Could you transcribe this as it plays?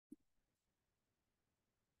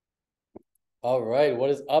All right,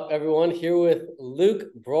 what is up, everyone? Here with Luke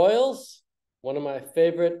Broyles, one of my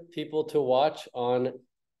favorite people to watch on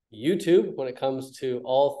YouTube when it comes to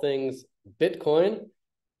all things Bitcoin.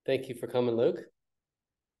 Thank you for coming, Luke.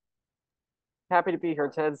 Happy to be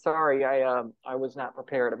here, Ted. Sorry, I was not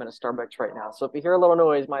prepared. I'm in a Starbucks right now, so if you hear a little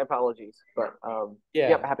noise, my apologies. But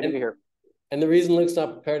yep, Yeah, happy to be and here. and the reason Luke's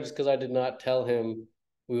not prepared is because I did not tell him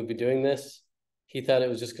we would be doing this. He thought it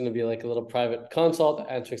was just going to be like a little private consult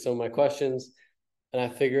answering some of my questions, and I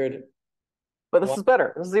figured, But this why, is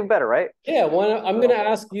better. This is even better, right? yeah, why not? I'm going to So,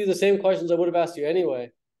 ask you the same questions I would have asked you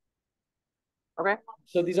anyway. okay.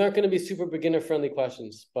 So these aren't going to be super beginner friendly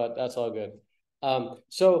questions, but that's all good.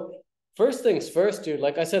 So first things first, dude,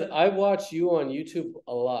 like I said, I watch you on YouTube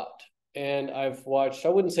a lot. And I've watched, I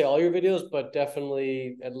wouldn't say all your videos, but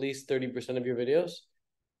definitely at least 30% of your videos.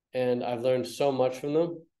 And I've learned so much from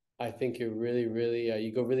them. I think you're really, really,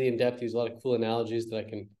 you go really in depth, use a lot of cool analogies that I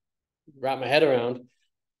can wrap my head around.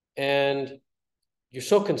 And you're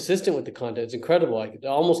so consistent with the content. It's incredible. I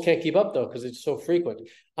almost can't keep up though, because it's so frequent.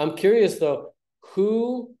 I'm curious though,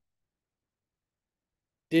 who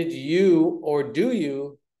did you or do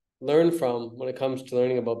you learn from when it comes to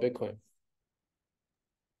learning about Bitcoin?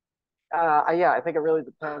 Yeah, I think it really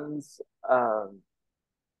depends.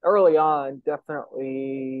 Early on,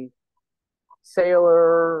 definitely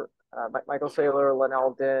Saylor, Michael Saylor, Len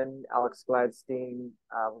Alden, Alex Gladstein,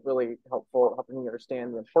 really helpful, helping me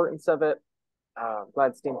understand the importance of it.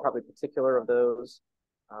 Gladstein, probably particular of those.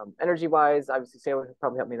 Energy wise, obviously, Saylor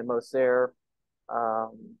probably helped me the most there.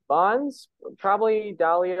 Bonds, probably Ray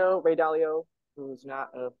Dalio, who's not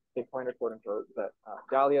a Bitcoiner, quote unquote, but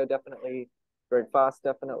Dalio definitely, Greg Foss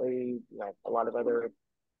definitely, a lot of other,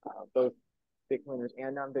 both Bitcoiners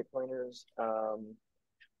and non-Bitcoiners.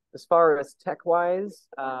 As far as tech wise,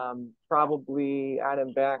 probably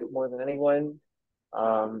Adam Back more than anyone,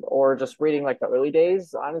 or just reading like the early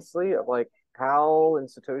days, honestly, of like Hal and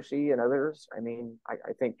Satoshi and others. I mean,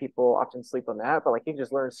 I think people often sleep on that, but like you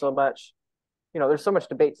just learn so much. There's so much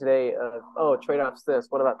debate today of, oh, trade-offs this,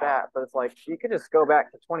 what about that? But it's like you could just go back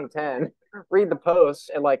to 2010, read the posts,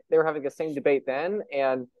 and like they were having the same debate then,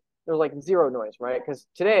 and there's like zero noise, right? Because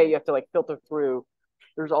today you have to like filter through.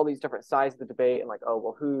 There's all these different sides of the debate, and like, oh,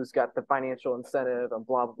 well, who's got the financial incentive, and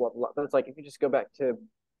blah blah blah blah. But it's like if you just go back to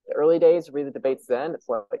the early days, read the debates then, it's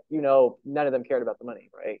like none of them cared about the money,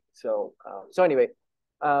 right? So anyway,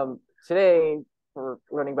 today for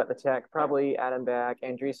learning about the tech, probably Adam Back,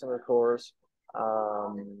 Andreessen, of course.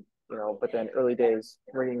 But then early days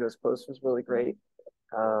reading those posts was really great.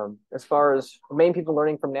 As far as main people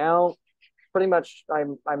learning from now, pretty much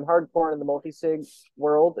I'm hardcore in the multi-sig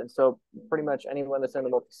world, and so pretty much anyone that's in the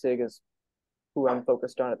multi-sig is who I'm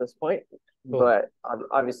focused on at this point. Cool. But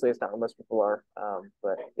obviously, it's not what most people are.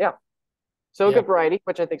 But yeah, so a Yeah. good variety,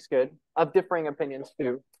 which I think is good, of differing opinions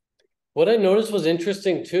too. What I noticed was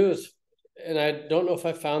interesting too is, and I don't know if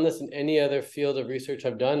I found this in any other field of research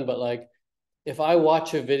I've done, but like if I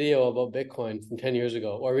watch a video about Bitcoin from 10 years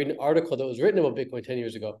ago or read an article that was written about Bitcoin 10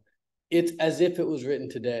 years ago, it's as if it was written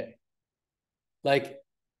today. Like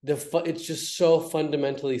it's just so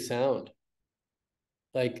fundamentally sound.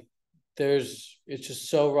 Like it's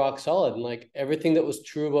just so rock solid. And like everything that was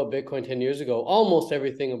true about Bitcoin 10 years ago, almost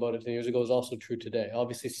everything about it 10 years ago is also true today.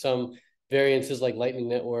 Obviously, some variances like Lightning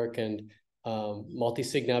Network and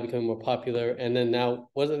multi-sig now becoming more popular. And then now,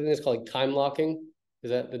 what I think it's called, like time locking.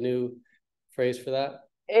 Is that the new phrase for that?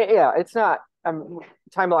 Yeah, it's not.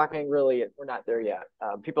 Time blocking really. We're not there yet.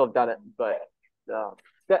 People have done it, but uh,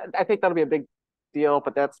 I think that'll be a big deal.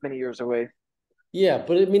 But that's many years away. Yeah,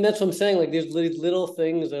 but I mean that's what I'm saying. Like there's little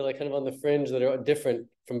things that are like kind of on the fringe that are different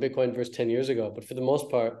from Bitcoin versus 10 years ago. But for the most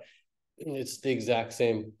part, it's the exact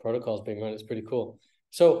same protocols being run. It's pretty cool.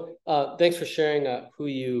 So thanks for sharing who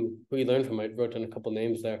you learned from. I wrote down a couple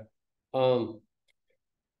names there. Um,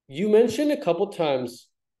 you mentioned a couple times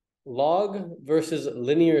log versus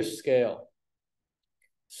linear scale.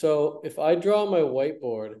 So if I draw my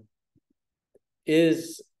whiteboard,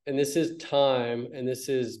 and this is time and this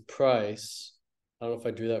is price. I don't know if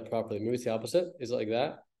I drew that properly. Maybe it's the opposite. Is it like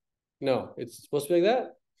that? No, it's supposed to be like that.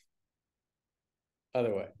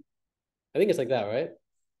 Other way. I think it's like that, right?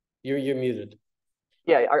 You're muted.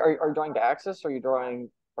 Yeah, are you drawing to axis or are you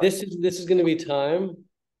drawing This price? is this is going to be time,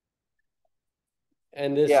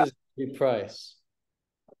 and this Yeah. is the price,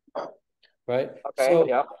 right? Okay. So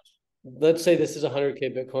Yeah. let's say this is 100K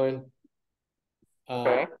Bitcoin, uh,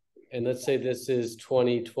 Okay. and let's say this is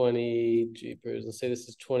 2020 jeepers. Let's say this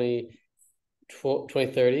is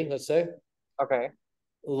 2030. Let's say Okay.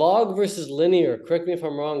 log versus linear. Correct me if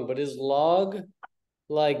I'm wrong, but is log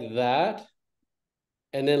like that,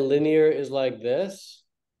 and then linear is like this?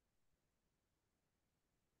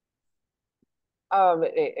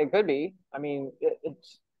 It could be. I mean,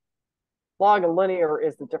 it's log and linear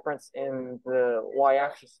is the difference in the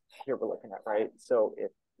y-axis here we're looking at, right? So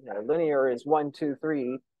if linear is 1, 2,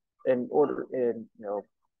 3 in order in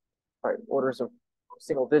right, orders of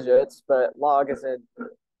single digits, but log is in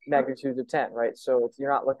magnitudes of 10, right? So if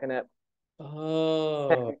you're not looking at Oh.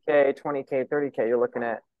 10K, 20K, 30K, you're looking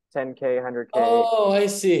at 10K, 100K. Oh, I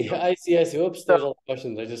see. I see. I see. Oops, So there's all the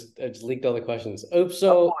questions. I just leaked all the questions. Oops. oh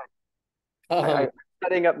So boy, um I'm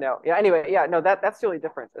setting up now. Yeah. Anyway, yeah. No, that's the only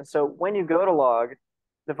difference. And so when you go to log,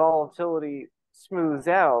 the volatility smooths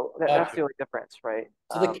out. That's gotcha. the only difference, right?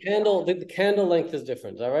 So the candle length is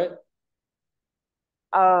different, is that right?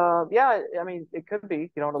 Yeah. I mean, it could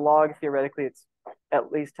be. The log theoretically it's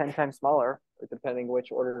at least 10 times smaller, depending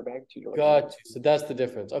which order of magnitude you're looking at. Got you. So that's the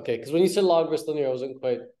difference. Okay, because when you said log versus linear, I wasn't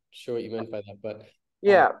quite sure what you meant by that, but uh,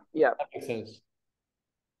 Yeah. Yeah. that makes sense.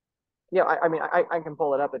 Yeah. I mean, I can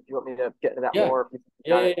pull it up if you want me to get into that Yeah, more. If you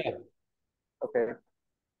yeah, got yeah, it. yeah. Okay.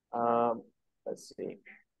 Um, let's see.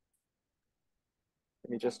 Give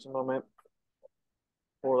me just a moment.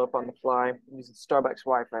 Pull it up on the fly. I'm using Starbucks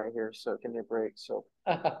Wi-Fi here, so give me a break. So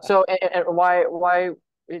why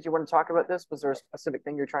did you want to talk about this? Was there a specific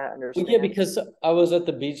thing you're trying to Well, yeah, understand? because I was at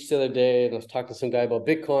the beach the other day and I was talking to some guy about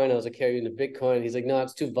Bitcoin. I was like, "Hey, are you into Bitcoin?" He's like, "No,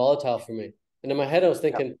 it's too volatile for me." And in my head, I was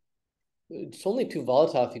Yeah, thinking, it's only too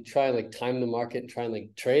volatile if you try and like time the market and try and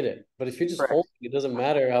like trade it. But if you're just correct. holding, it doesn't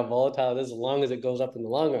matter how volatile it is as long as it goes up in the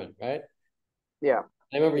long run, right? Yeah,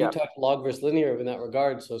 I remember you yeah, talked log versus linear in that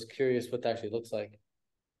regard, so I was curious what that actually looks like.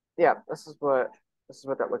 yeah. This is what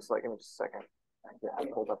that looks like. Give me just a second. I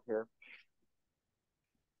pulled up here.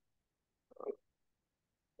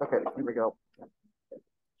 Okay, here we go.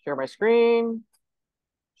 Share my screen.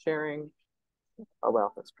 Sharing. Oh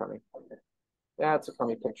well, that's crummy. That's a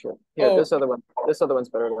crummy picture. Here, Oh, this other one. This other one's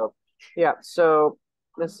better though. Yeah. So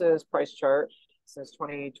this is price chart since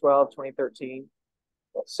 2012, 2013.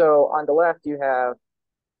 So on the left you have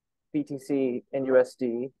BTC and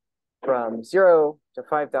USD from 0 to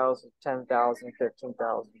 5,000, 10,000,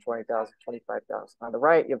 15,000, 20,000, 25,000. On the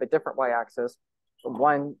right, you have a different y-axis from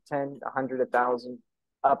 1, 10, 100, 1,000,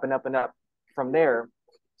 up and up and up from there.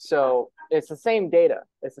 So it's the same data.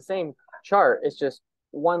 It's the same chart. It's just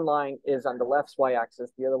one line is on the left's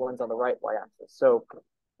y-axis, the other one's on the right y-axis. So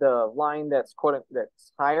the line that's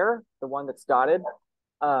higher, the one that's dotted,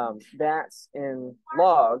 that's in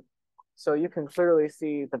log, so you can clearly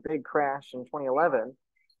see the big crash in 2011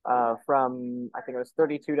 from, I think it was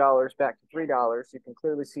 $32 back to $3. You can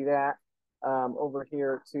clearly see that over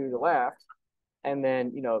here to the left. And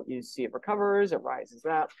then, you see it recovers, it rises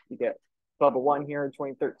up. You get bubble one here in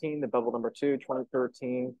 2013, the bubble number two,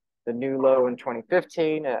 2013, the new low in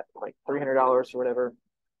 2015 at like $300 or whatever.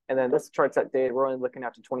 And then this chart's that data. We're only looking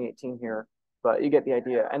out to 2018 here, but you get the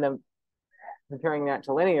idea. And then comparing that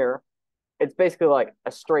to linear, it's basically like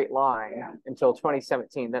a straight line until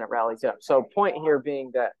 2017, then it rallies up. So point here being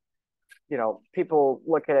that, people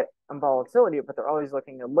look at it in volatility, but they're always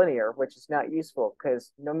looking at linear, which is not useful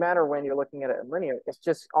because no matter when you're looking at it in linear, it's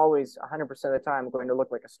just always 100% of the time going to look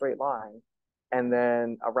like a straight line and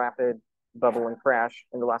then a rapid bubble and crash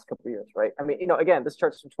in the last couple of years, right? I mean, again, this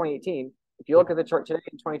chart's from 2018. If you look at the chart today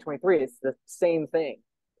in 2023, it's the same thing.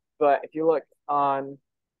 But if you look on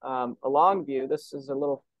a long view, this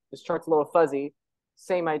chart's a little fuzzy.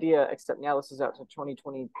 Same idea, except now this is out to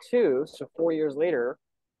 2022. So 4 years later,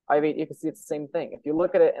 I mean, you can see it's the same thing. If you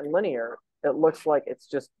look at it in linear, it looks like it's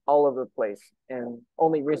just all over the place and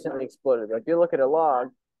only recently exploded. Like if you look at a log,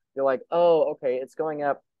 you're like, oh, okay, it's going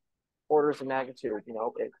up orders of magnitude.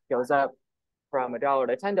 It goes up from $1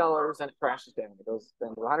 to $10 and it crashes down. It goes then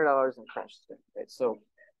to $100 and it crashes down. Right? So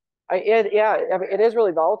yeah, I mean, it is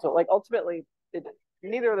really volatile. Like ultimately,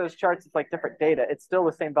 neither of those charts is like different data. It's still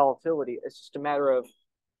the same volatility. It's just a matter of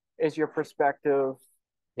is your perspective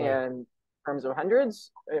right. in terms of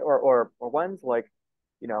hundreds or ones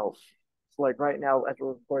it's like right now as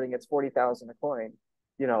we're recording, it's 40,000 a coin.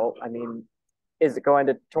 I mean, is it going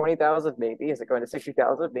to 20,000? Maybe. Is it going to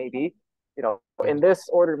 60,000? Maybe. In this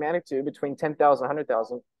order of magnitude between 10,000,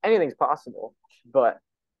 100,000, anything's possible. But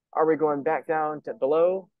are we going back down to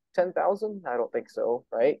below 10,000? I don't think so,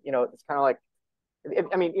 right? It's kind of like,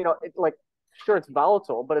 I mean, it's like, sure, it's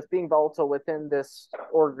volatile, but it's being volatile within this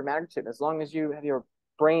order of magnitude. As long as you have your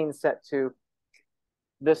brain set to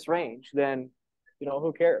this range, then,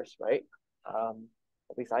 who cares, right?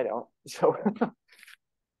 At least I don't. So,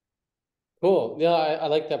 Cool. Yeah, I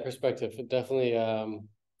like that perspective. It definitely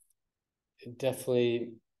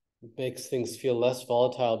makes things feel less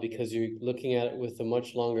volatile because you're looking at it with a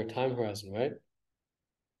much longer time horizon, right?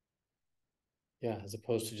 Yeah, as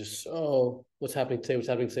opposed to just, oh, what's happening today, what's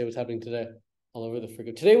happening today, what's happening today. all over the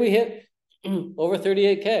freaking. Today we hit over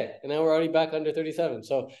 38K, and now we're already back under 37.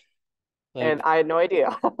 So, like, And I had no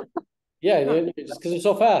idea. yeah, just because it's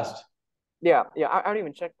so fast. Yeah, yeah. I don't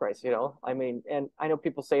even check price, you know. I mean, and I know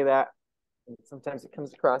people say that, and sometimes it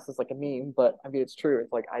comes across as like a meme, but I mean, it's true.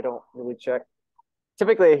 It's like I don't really check.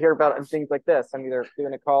 Typically, I hear about it in things like this. I'm either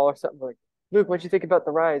doing a call or something like, Luke, what'd you think about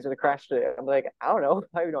the rise or the crash today? I'm like, I don't know.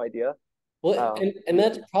 I have no idea. Well, and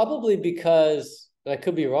that's probably because I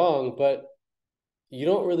could be wrong, but you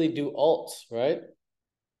don't really do alts, right?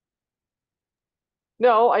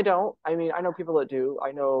 No, I don't. I mean, I know people that do.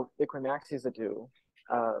 I know Bitcoin maxis that do.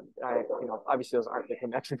 Obviously those aren't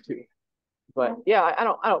Bitcoin maxis too. But yeah, I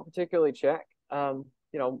don't particularly check. You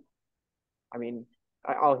know, I mean,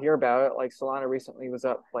 I'll hear about it. Like Solana recently was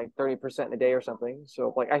up like 30% in a day or something.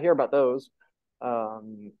 So like I hear about those. I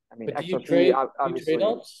mean, But XRP do you trade obviously.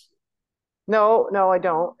 alts? No, no, I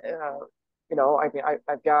don't. I mean,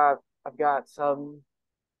 I've got some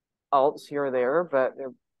alts here or there, but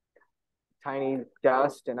they're tiny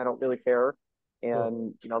dust, and I don't really care.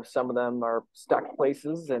 Cool. And some of them are stuck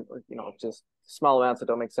places, and just small amounts that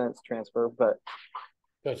don't make sense to transfer. But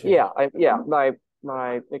Gotcha.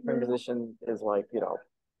 my Bitcoin position is like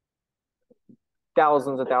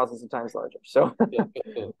thousands and thousands of times larger. So Yeah,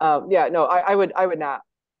 cool. yeah, no, I would not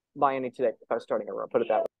buy any today if I was starting a row. Put it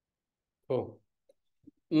that way. Cool.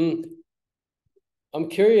 Mm, I'm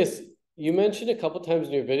curious. You mentioned a couple times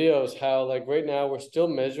in your videos how, like, right now we're still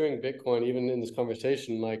measuring Bitcoin, even in this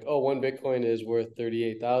conversation, like, oh, one Bitcoin is worth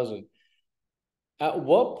 38,000. At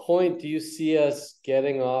what point do you see us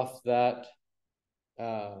getting off that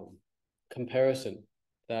um, comparison,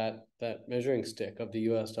 that measuring stick of the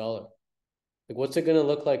US dollar? Like, what's it going to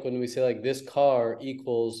look like when we say like this car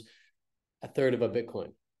equals a third of a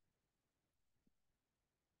Bitcoin?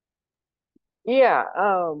 Yeah,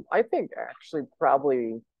 I think actually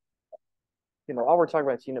probably all we're talking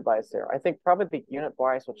about is unit bias there. I think probably the unit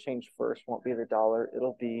bias will change first. Won't be the dollar.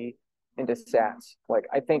 It'll be into sats. Like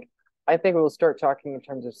I think we will start talking in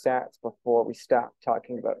terms of sats before we stop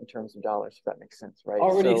talking about in terms of dollars. If that makes sense, right?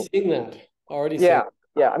 Already So seeing that. Already seeing. yeah,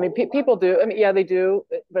 yeah. I mean, people do. I mean, yeah, they do,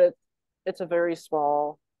 but it's a very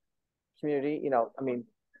small community. I mean,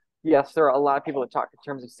 yes, there are a lot of people that talk in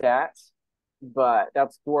terms of sats, but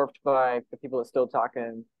that's dwarfed by the people that still talk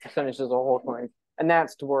in percentages of whole coins. And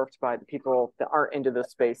that's dwarfed by the people that aren't into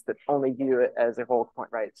this space that only view it as a whole coin,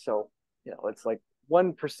 right? So, it's like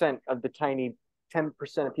 1% of the tiny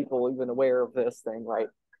 10% of people even aware of this thing, right?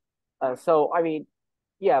 So, I mean,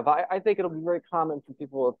 yeah, but I think it'll be very common for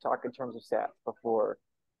people to talk in terms of sats before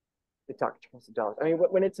they talk in terms of dollars. I mean,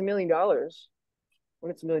 when it's $1 million,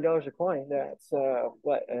 when it's $1 million a coin, that's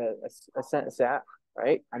what a cent a sat,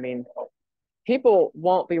 right? I mean, people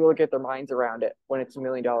won't be able to get their minds around it when it's $1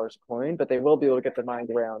 million a coin, but they will be able to get their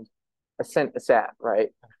mind around a cent a sat, right?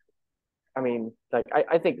 I mean, like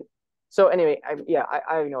I think so. Anyway,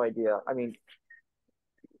 I have no idea. I mean,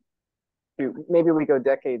 dude, maybe we go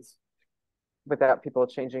decades without people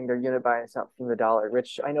changing their unit bias up from the dollar,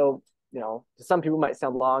 which I know, some people might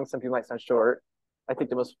sound long, some people might sound short. I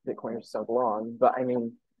think the most Bitcoiners sound long, but I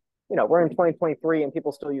mean, we're in 2023 and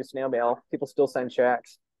people still use snail mail. People still send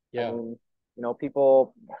checks. I Yeah. mean,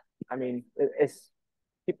 people, I mean, it's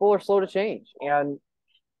people are slow to change. And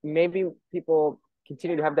maybe people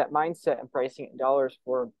continue to have that mindset and pricing it in dollars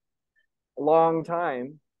for a long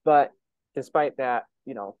time. But despite that,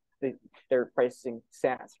 they're pricing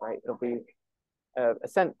sats, right? It'll be a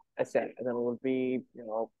cent, and then it'll be,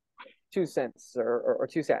 2 cents or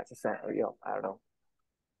 2 sats a cent, or, I don't know.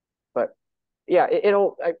 But yeah,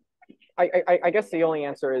 it'll, I guess the only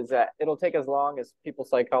answer is that it'll take as long as people's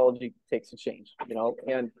psychology takes to change,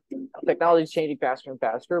 and technology is changing faster and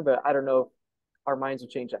faster, but I don't know if our minds will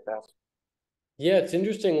change that fast. Yeah, it's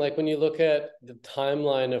interesting. Like when you look at the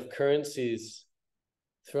timeline of currencies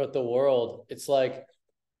throughout the world, it's like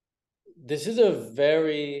this is a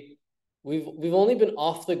very we've only been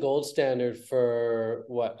off the gold standard for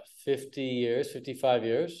what, 50 years, 55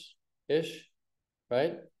 years ish,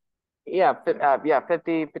 right? Yeah,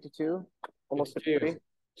 50, 52, almost 52 years. 53.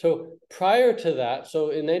 So prior to that,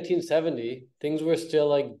 so in 1970, things were still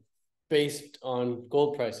like based on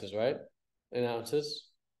gold prices, right? In ounces,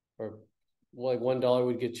 or like $1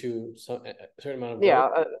 would get you a certain amount of Yeah,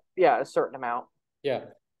 gold. yeah, a certain amount. Yeah.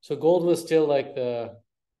 So gold was still like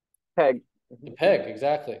Peg. the peg,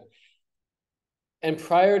 exactly. And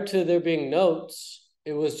prior to there being notes,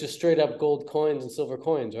 it was just straight up gold coins and silver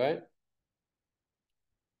coins, right?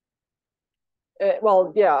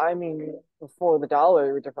 Well, yeah, I mean, before the dollar,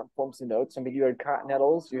 there were different forms of notes. I mean, you had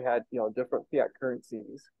continentals, you had, different fiat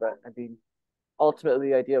currencies, but I mean, ultimately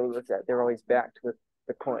the idea was that they're always backed with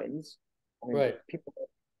the coins. I mean, Right.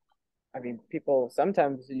 people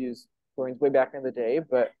sometimes use coins way back in the day,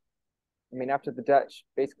 but I mean, after the Dutch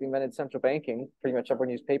basically invented central banking, pretty much everyone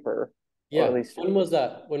used paper, or at Yeah. least When was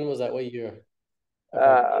that? When was that? What year?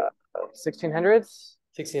 Approximately uh 1600s,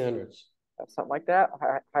 1600s. something like that.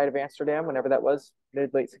 Height of Amsterdam, whenever that was,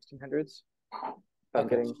 mid late 1600s. If I'm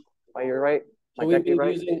Okay. getting my year right, my So we've decade been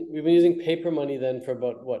right. using paper money then for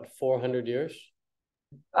about what, 400 years?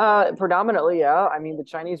 Predominantly, yeah. I mean, the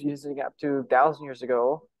Chinese were using it up to 1,000 years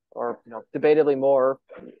ago, or debatably more.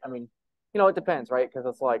 I mean, it depends, right? Because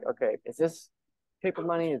it's like, okay, is this paper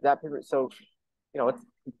money? Is that paper? So, it's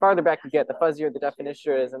the farther back you get, the fuzzier the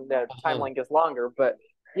definition is, and the Uh-huh. timeline gets longer. But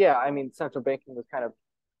yeah, I mean, central banking was kind of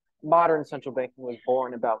modern central banking was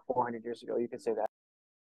born about 400 years ago. You could say that.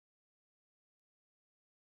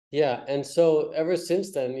 Yeah. And so ever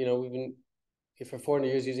since then, we've been for 400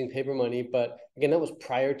 years using paper money, but again, that was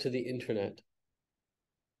prior to the internet.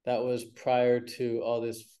 That was prior to all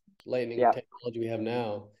this lightning Yeah, technology we have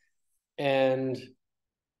now. And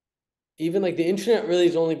even like the internet really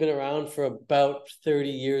has only been around for about 30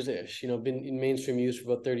 years ish, been in mainstream use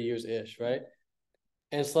for about 30 years ish, right?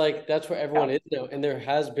 And it's like that's where yeah, everyone is now. And there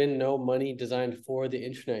has been no money designed for the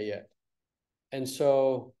internet yet. And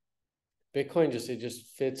so Bitcoin it just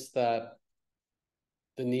fits the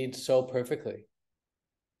need so perfectly.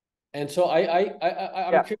 And so I'm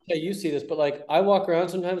yeah, curious how you see this, but like I walk around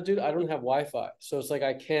sometimes, dude, I don't have Wi-Fi. So it's like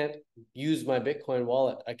I can't use my Bitcoin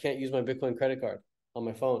wallet. I can't use my Bitcoin credit card on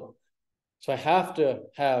my phone. So I have to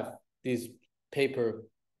have these paper,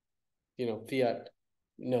 fiat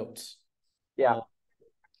notes. yeah. Uh,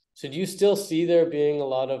 so do you still see there being a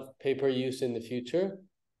lot of paper use in the future?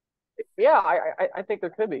 Yeah, I think there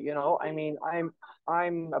could be. I mean, I'm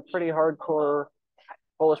a pretty hardcore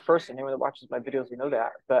Polish person. Anyone that watches my videos,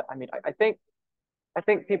 that. But I mean, I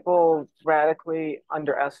think people radically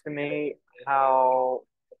underestimate how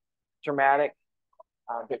dramatic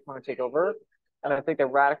Bitcoin will take over, and I think they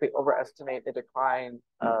radically overestimate the decline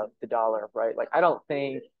of the dollar. Right? Like, I don't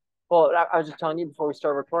think. Well, I was just telling you before we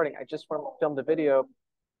started recording. I just filmed a video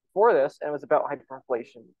for this, and it was about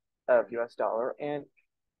hyperinflation of U.S. dollar. And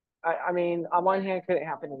I mean, on one hand, could it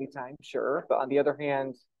happen anytime? Sure, but on the other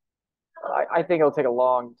hand, I think it'll take a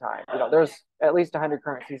long time. There's at least 100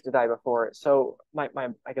 currencies to die before it. So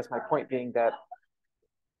I guess my point being that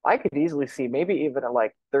I could easily see maybe even at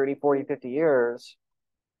like 30, 40, 50 years,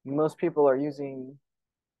 most people are using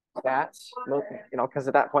sats, because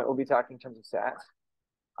at that point we'll be talking in terms of sats.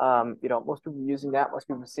 Most people are using that, most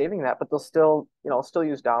people are saving that, but they'll still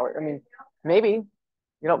use dollar. I mean, maybe,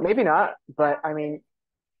 maybe not, but I mean,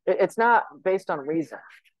 it's not based on reason.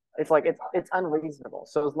 It's like it's unreasonable.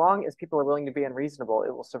 So as long as people are willing to be unreasonable,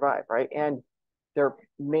 it will survive, right? And there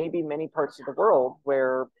may be many parts of the world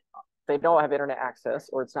where they don't have internet access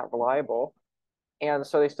or it's not reliable, and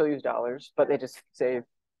so they still use dollars, but they just save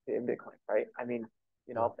in Bitcoin, right? I mean,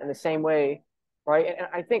 in the same way, right? And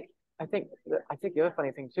I think the other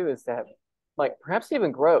funny thing too is that like perhaps it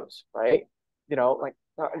even grows, right? Like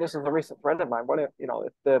this is a recent friend of mine. What if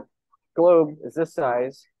the globe is this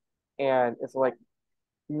size and it's like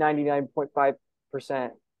 99.5%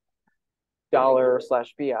 dollar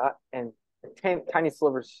slash fiat and tiny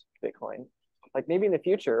slivers Bitcoin. Like maybe in the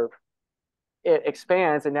future it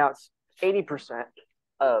expands and now it's 80%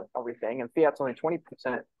 of everything and fiat's only 20%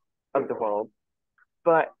 of the world.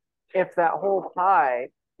 But if that whole pie,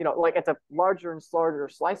 like it's a larger and larger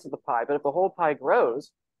slice of the pie, but if the whole pie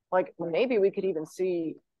grows, like maybe we could even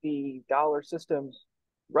see the dollar system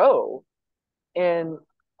grow in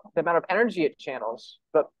the amount of energy it channels.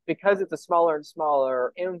 But because it's a smaller and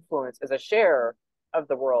smaller influence as a share of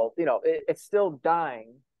the world, it's still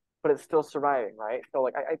dying, but it's still surviving, right? So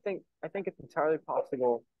like I think it's entirely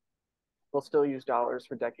possible we'll still use dollars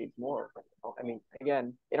for decades more. I mean,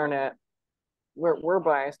 again, internet. We're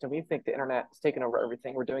biased and we think the internet is taking over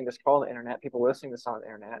everything. We're doing this call on the internet, people listening to this on the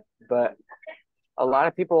internet, but a lot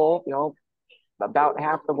of people, about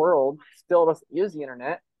half the world still doesn't use the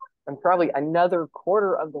internet, and probably another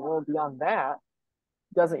quarter of the world beyond that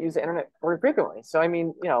doesn't use the internet very frequently. So I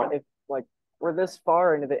mean, if like we're this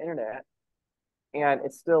far into the internet and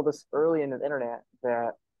it's still this early into the internet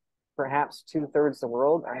that perhaps 2/3 of the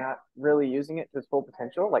world are not really using it to its full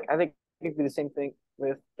potential, like I think it could be the same thing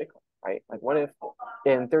with Bitcoin, right? Like what if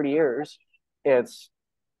in 30 years it's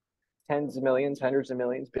tens of millions, hundreds of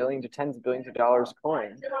millions, billions, or tens of billions of dollars a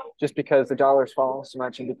coin, just because the dollar's fallen so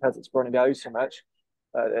much and because it's grown in value so much,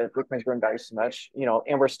 Bitcoin's grown in value so much,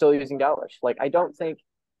 and we're still using dollars. Like I don't think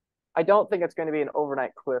it's going to be an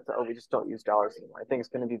overnight cliff that we just don't use dollars anymore. I think it's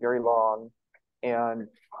going to be very long, and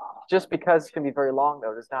just because it's going to be very long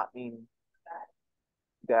though does not mean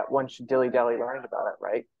that one should dilly-dally learning about it,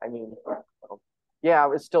 right? I mean, yeah, it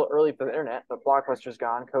was still early for the internet, but Blockbuster's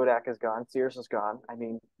gone, Kodak is gone, Sears is gone. I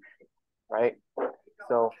mean, right?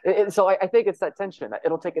 So I think it's that tension.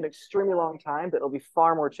 It'll take an extremely long time, but it'll be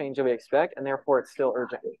far more change than we expect, and therefore it's still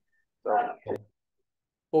urgent. So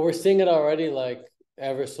Well, we're seeing it already, like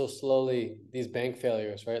ever so slowly, these bank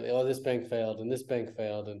failures, right? Like, oh, this bank failed and this bank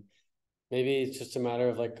failed. And maybe it's just a matter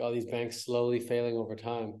of like all these banks slowly failing over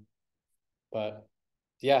time. But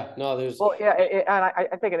yeah, no, there's well, yeah, and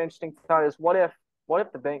I think an interesting thought is what if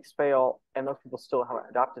the banks fail and those people still haven't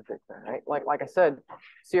adopted Bitcoin, right? Like I said,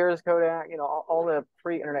 Sears, Kodak, all the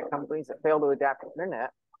pre-internet companies that failed to adapt to the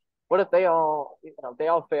internet. What if they all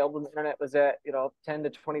failed when the internet was at 10 to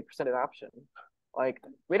 20% adoption? Like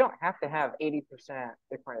we don't have to have 80%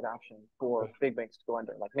 Bitcoin adoption for big banks to go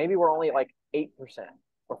under. Like maybe we're only at like 8%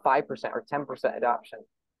 or 5% or 10% adoption,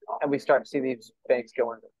 and we start to see these banks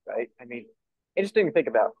go under, right? I mean, interesting to think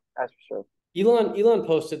about, that's for sure. Elon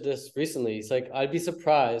posted this recently. He's like, I'd be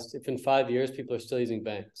surprised if in 5 years people are still using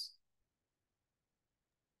banks.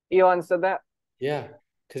 Elon said that. Yeah,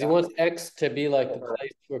 because he Yeah, wants X to be like the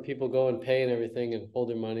place where people go and pay and everything and hold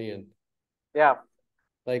their money and yeah.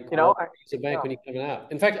 like You why know, I, use a bank yeah. when you have an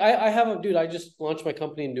app? In fact, I have a dude. I just launched my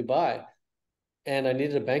company in Dubai and I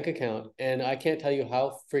needed a bank account, and I can't tell you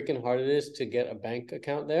how freaking hard it is to get a bank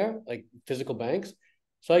account there, like physical banks.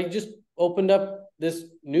 So I just opened up this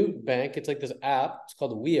new bank. It's like this app. It's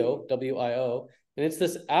called WIO, WIO, and it's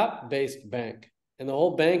this app-based bank. And the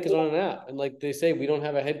whole bank is on an app. And like they say, we don't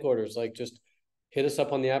have a headquarters. Like just hit us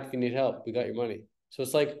up on the app if you need help. We got your money. So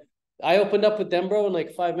it's like I opened up with them, bro, in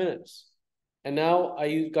like 5 minutes. And now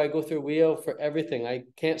I go through WIO for everything. I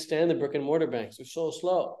can't stand the brick and mortar banks. They're so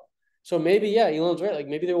slow. So maybe, yeah, Elon's right. Like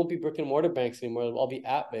maybe there won't be brick and mortar banks anymore. It'll all be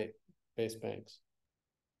app based banks.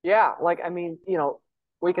 Yeah, like I mean,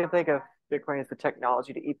 we can think of Bitcoin as the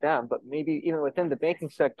technology to eat them, but maybe even within the banking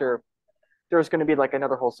sector, there's going to be like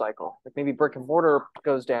another whole cycle. Like maybe brick and mortar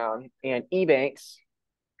goes down and e-banks,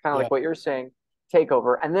 kind of Yeah. like what you're saying, take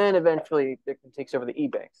over, and then eventually Bitcoin takes over the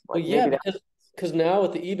e-banks. Well, Like yeah, maybe that. because now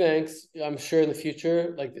with the e-banks, I'm sure in the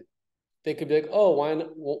future, like they could be like, oh,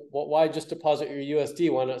 why just deposit your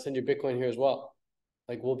USD? Why not send your Bitcoin here as well?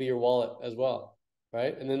 Like we'll be your wallet as well,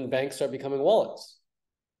 right? And then the banks start becoming wallets.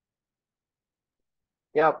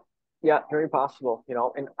 Yeah, yeah, very possible.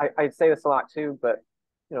 And I'd say this a lot too, but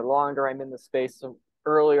the longer I'm in the space, the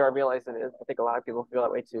earlier I realize it is. I think a lot of people feel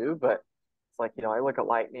that way too, but it's like, I look at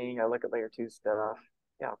Lightning, I look at layer two stuff,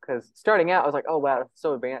 because starting out I was like, oh wow, it's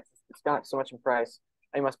so advanced, it's gone up so much in price,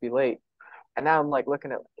 I must be late. And now I'm like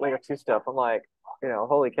looking at layer two stuff, I'm like,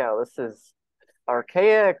 holy cow, this is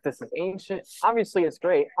archaic, this is ancient. Obviously it's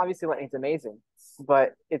great, obviously Lightning's amazing,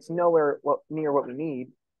 but it's nowhere near what we need.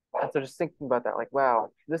 And so just thinking about that, like, wow,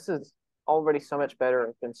 this is already so much better.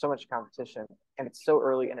 It's been so much competition, and it's so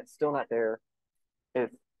early, and it's still not there.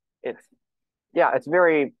 It's, it's, yeah, it's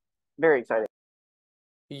very, very exciting.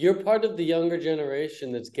 You're part of the younger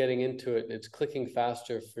generation that's getting into it. It's clicking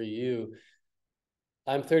faster for you.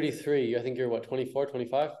 I'm 33. I think you're what, 24,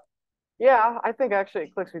 25? Yeah, I think actually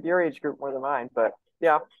it clicks with your age group more than mine, but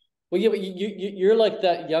yeah, Well, yeah, but you're like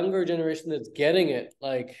that younger generation that's getting it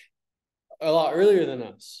like a lot earlier than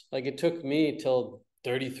us. Like it took me till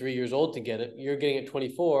 33 years old to get it. You're getting it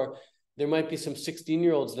 24. There might be some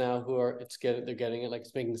 16-year-olds now who are they're getting it, like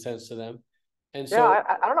it's making sense to them. And yeah. so,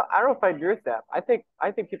 I don't know. I don't know if I agree with that. I think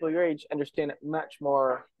people your age understand it much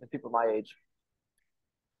more than people my age.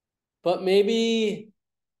 but maybe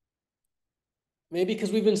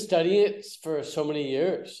because we've been studying it for so many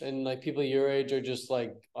years, and like people your age are just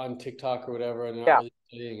like on TikTok or whatever, and not Yeah, really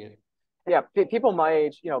studying it. yeah. People my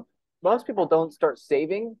age, most people don't start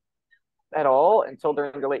saving at all until they're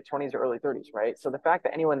in their late 20s or early 30s, right? So the fact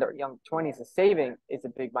that anyone in their young 20s is saving is a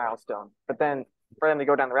big milestone. But then for them to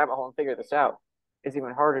go down the rabbit hole and figure this out is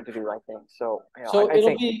even harder to do, I think. So, So I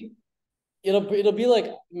think, it'll be like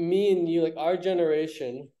me and you, like our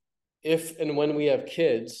generation, if and when we have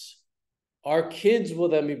kids, our kids will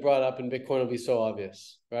then be brought up and Bitcoin will be so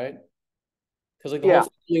obvious, right? Because like the whole yeah,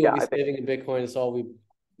 family will yeah, be I think, saving in Bitcoin. It's all we,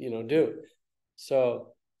 do.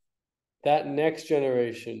 So that next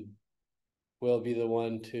generation will be the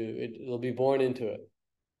one it'll be born into it,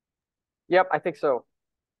 yep, I think so.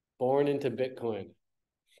 born into Bitcoin.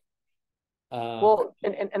 Uh, Well,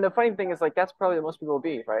 and the funny thing is like, that's probably the most people will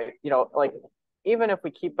be, right? Like even if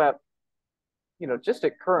we keep up, just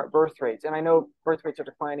at current birth rates, and I know birth rates are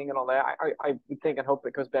declining and all that, I would think and hope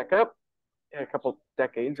it goes back up in a couple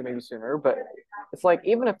decades or maybe sooner. But it's like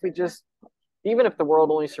even if the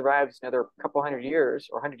world only survives another couple hundred years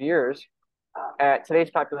or 100 years at today's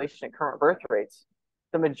population at current birth rates,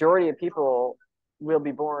 the majority of people will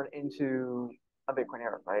be born into a Bitcoin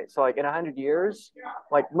era, right? So like in 100 years,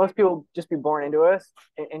 like most people just be born into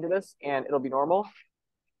this, and it'll be normal,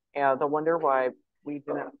 and they'll wonder why we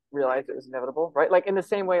didn't realize it was inevitable, right? Like in the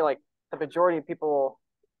same way, like the majority of people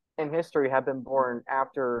in history have been born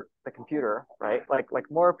after the computer, right? Like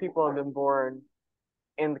more people have been born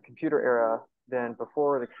in the computer era than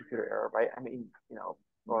before the computer era, right? I mean,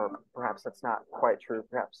 or perhaps that's not quite true.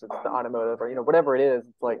 Perhaps it's the automotive, or whatever it is.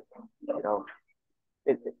 It's like, you know,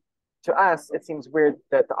 it to us it seems weird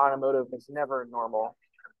that the automotive is never normal,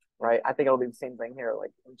 right? I think it'll be the same thing here.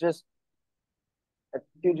 Like just a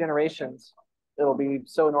few generations, it'll be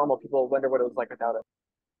so normal. People wonder what it was like without it.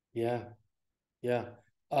 Yeah. Yeah.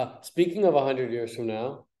 Speaking of 100 years from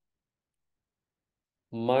now,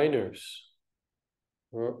 miners,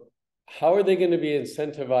 how are they going to be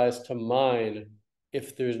incentivized to mine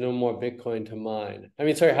if there's no more Bitcoin to mine? I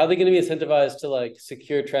mean, sorry, how are they going to be incentivized to like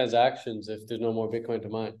secure transactions if there's no more Bitcoin to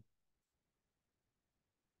mine?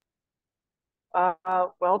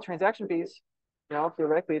 Well, transaction fees,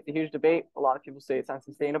 theoretically, it's a huge debate. A lot of people say it's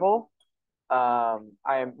unsustainable. I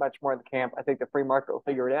am much more in the camp. I think the free market will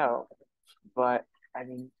figure it out. But I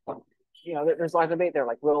mean, there's a lot of debate there.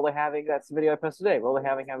 Like, will the halving? That's the video I posted today. Will the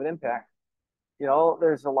halving have an impact?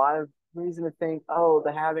 There's a lot of reason to think, oh,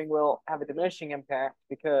 the halving will have a diminishing impact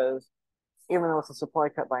because even though it's a supply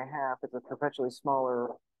cut by half, it's a perpetually smaller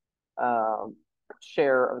um,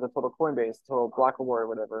 share of the total Coinbase, total block reward, or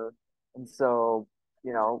whatever. And so,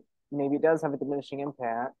 maybe it does have a diminishing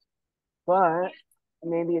impact, but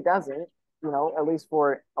maybe it doesn't, at least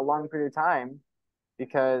for a long period of time,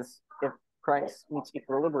 because if price meets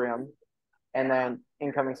equilibrium and then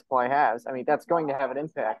incoming supply has, I mean, that's going to have an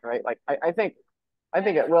impact, right? Like, I think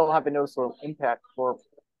it will have a noticeable impact for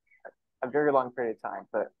a very long period of time.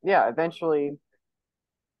 But yeah, eventually,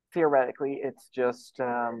 theoretically, it's just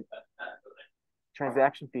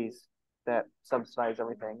transaction fees that subsidize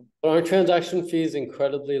everything. But aren't transaction fees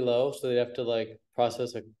incredibly low? So they have to like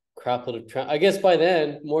process a crap load of I guess by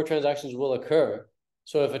then more transactions will occur.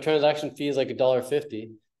 So if a transaction fee is like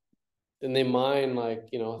 $1.50, then they mine like,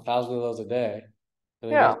 1,000 of those a day.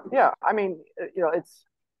 And I guess, Yeah, yeah. I mean, it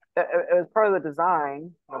was part of the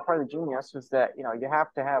design, part of the genius was that you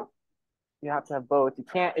have to have both. You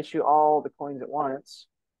can't issue all the coins at once,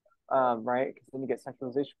 right? Because then you get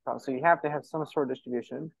centralization problems. So you have to have some sort of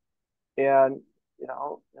distribution. And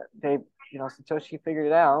they Satoshi figured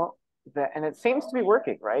it out, and it seems to be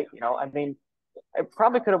working, right? I mean, it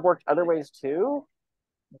probably could have worked other ways too,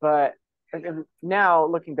 but now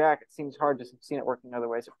looking back, it seems hard to have seen it working other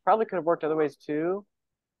ways. It probably could have worked other ways too.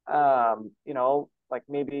 Like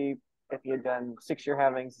maybe if you had done 6-year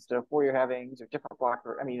halvings instead of 4-year halvings or different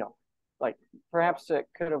blocker. I mean, like perhaps it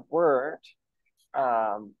could have worked.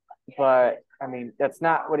 Um, but I mean, that's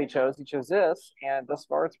not what he chose. He chose this, and thus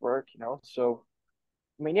far it's worked, So,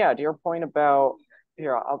 I mean, yeah, to your point about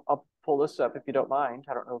here, I'll pull this up if you don't mind.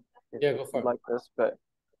 I don't know if yeah, go you for it. like this, but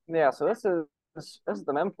yeah, so this is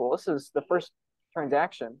the mempool. This is the first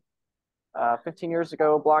transaction. 15 years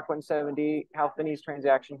ago, block 170, Hal Finney's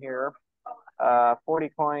transaction here. 40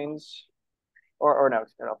 coins, or no,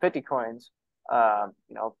 50 coins.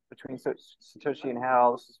 Between Satoshi and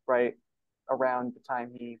Hal, this is right around the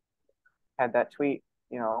time he had that tweet.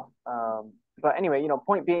 But anyway,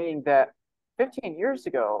 point being that 15 years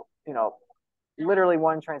ago, literally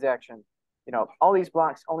one transaction. All these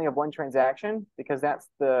blocks only have one transaction because that's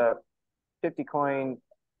the 50 coin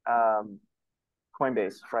um,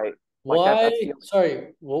 Coinbase, right? Like Why, that's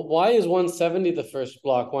the why is 170 the first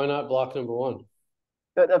block? Why not block number one?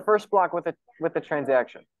 the first block with the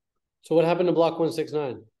transaction. So what happened to block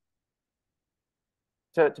 169?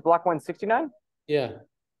 To block 169. Yeah.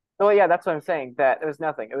 Oh yeah, that's what I'm saying. That it was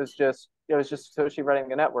nothing. It was just Satoshi running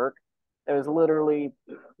the network. There was literally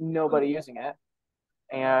nobody using it,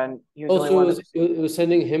 and he was the Oh, only so one that was. it was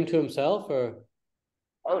sending him to himself or?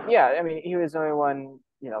 Oh yeah, I mean he was the only one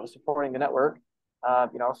supporting the network.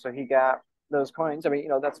 So he got those coins. I mean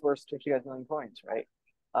that's where Satoshi got 1 million coins, right?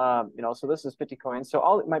 So this is 50 coins. So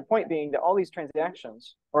all my point being that all these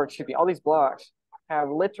transactions, or excuse me, all these blocks have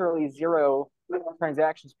literally zero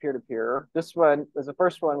transactions peer to peer. This one was the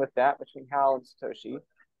first one with that between Hal and Satoshi.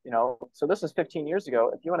 So this is 15 years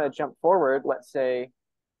ago. If you want to jump forward, let's say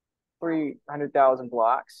 300,000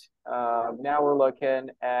 blocks. Now we're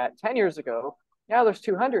looking at 10 years ago. Now there's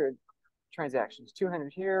 200 transactions,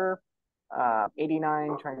 200 here,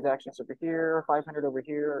 89 transactions over here, 500 over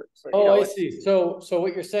here. So, Oh, I see. So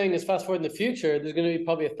what you're saying is fast forward in the future, there's going to be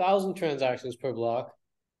probably 1,000 transactions per block.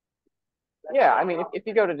 yeah, I mean, if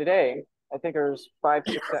you go to today, I think there's 5,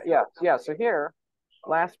 6, yeah. So here,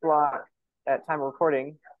 last block at time of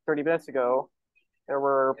recording, 30 minutes ago, there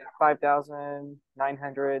were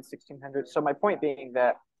 5,900, 1,600. So my point being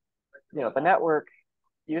that, the network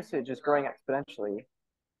usage is growing exponentially.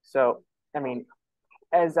 So, I mean,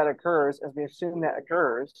 as that occurs, as we assume that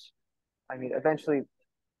occurs, I mean, eventually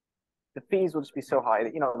the fees will just be so high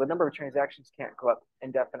that, the number of transactions can't go up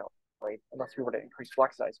indefinitely unless we were to increase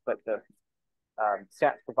block size, but the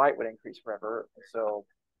stats per byte would increase forever. So,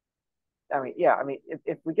 I mean, yeah, I mean,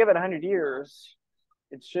 if we give it 100 years,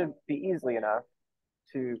 it should be easily enough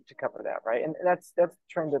to cover that, right? And that's the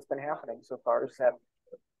trend that's been happening so far, is that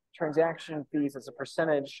transaction fees as a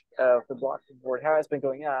percentage of the block reward has been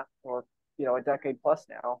going up for a decade plus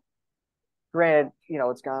now. Granted,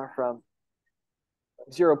 it's gone from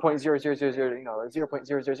 0.0000,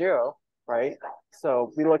 0.000, right?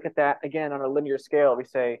 So we look at that again on a linear scale. We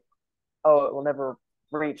say, oh, it will never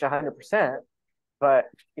reach 100%. But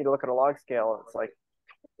look at a log scale, it's like,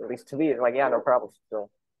 at least to me, it's like, yeah, no problem. So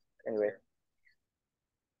anyway.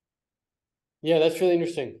 Yeah, that's really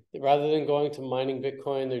interesting. Rather than going to mining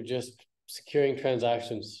Bitcoin, they're just securing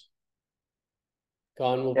transactions.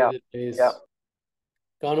 Gone will be Yeah. the days. Yeah.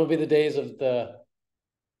 Gone will be the days of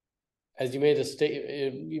as you made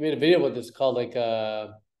a video about this called like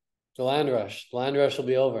the land rush. The land rush will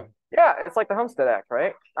be over. Yeah, it's like the Homestead Act,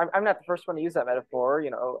 right? I'm not the first one to use that metaphor.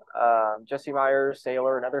 Jesse Myers,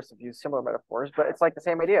 Saylor, and others have used similar metaphors, but it's like the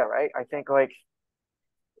same idea, right? I think like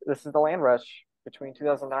this is the land rush between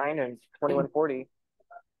 2009 and 2140,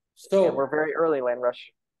 and we're So very early land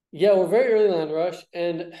rush. yeah, we're very early land rush,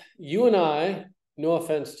 and you and I, no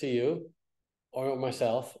offense to you or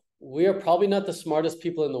myself, we are probably not the smartest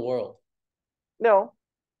people in the world. No,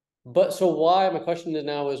 But so why, my question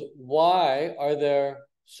now is, why are there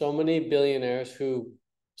so many billionaires who,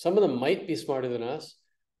 some of them might be smarter than us?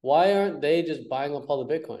 Why aren't they just buying up all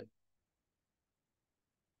the Bitcoin?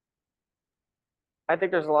 I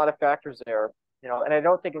think there's a lot of factors there, and I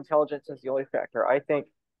don't think intelligence is the only factor. I think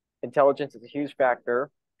intelligence is a huge factor.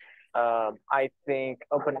 I think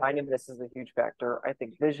open-mindedness is a huge factor. I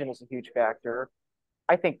think vision is a huge factor.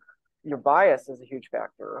 I think your bias is a huge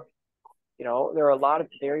factor. There are a lot of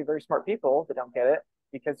very, very smart people that don't get it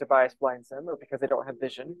because their bias blinds them or because they don't have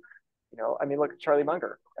vision. I mean, look at Charlie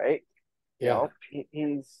Munger, right? Yeah.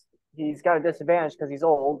 He's got a disadvantage because he's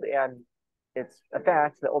old, and it's a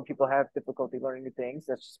fact that old people have difficulty learning new things.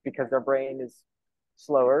 That's just because their brain is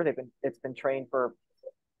slower. It's been trained for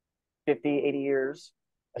 50, 80 years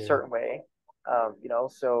a Yeah. certain way.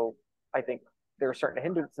 So I think there are certain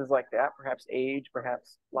hindrances like that, perhaps age,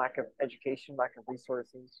 perhaps lack of education, lack of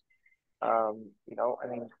resources. I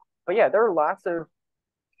mean, but yeah, there are lots of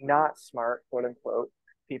not smart, quote unquote,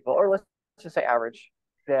 people, or let's just say average,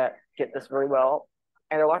 that get this very well.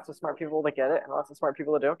 And there are lots of smart people that get it, and lots of smart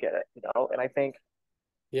people that don't get it. And I think,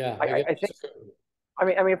 Yeah, I, I I, guess I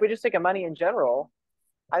think, I mean, if we just think of money in general,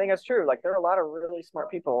 I think that's true. Like there are a lot of really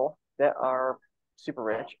smart people that are super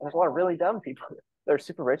rich, and there's a lot of really dumb people that are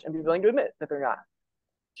super rich and be willing to admit that they're not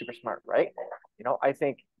super smart, right? I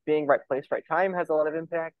think being right place, right time has a lot of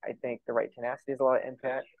impact. I think the right tenacity has a lot of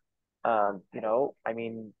impact. I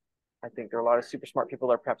mean, I think there are a lot of super smart people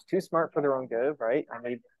that are perhaps too smart for their own good, right? I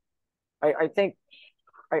mean, I think,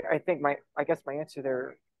 I think I guess my answer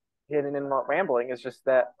there, hidden in rambling, is just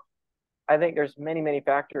that I think there's many, many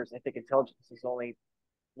factors. I think intelligence is only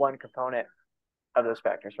one component of those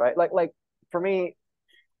factors, right? Like for me,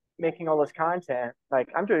 making all this content, like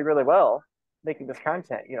I'm doing really well making this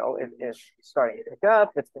content. It's starting to pick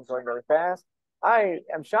up. It's been going really fast. I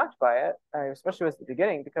am shocked by it, especially at the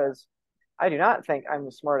beginning, because I do not think I'm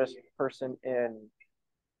the smartest person in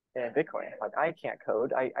Bitcoin. Like I can't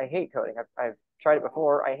code. I hate coding. I've tried it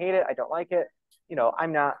before. I hate it. I don't like it.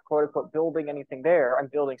 I'm not quote unquote building anything there. I'm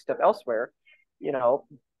building stuff elsewhere.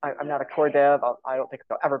 I'm not a core dev. I don't think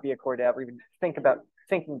I'll ever be a core dev or even thinking about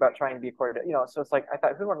trying to be a core dev. So it's like I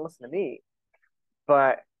thought, who want to listen to me?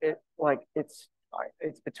 But it's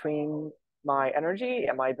between my energy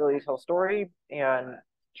and my ability to tell a story and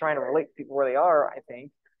trying to relate to people where they are, I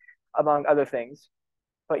think, among other things.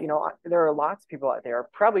 But there are lots of people out there,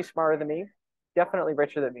 probably smarter than me, definitely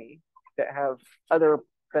richer than me, that have other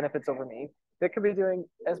benefits over me, that could be doing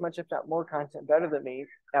as much, if not more, content better than me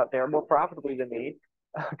out there, more profitably than me,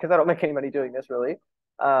 because I don't make any money doing this really.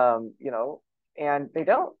 And they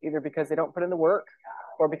don't, either because they don't put in the work,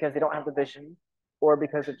 or because they don't have the vision, or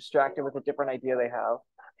because they're distracted with a different idea they have,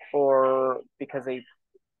 or because they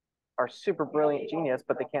are super brilliant genius,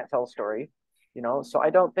 but they can't tell a story. So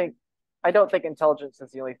I don't think intelligence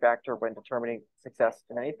is the only factor when determining success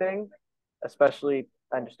in anything, especially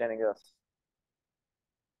understanding this.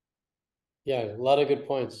 yeah, a lot of good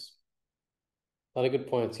points. A lot of good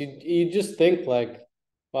points. You just think like,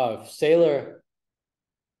 wow, if Saylor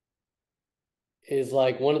is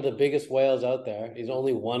like one of the biggest whales out there. He's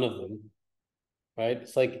only one of them, right?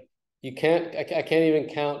 It's like you can't. I can't even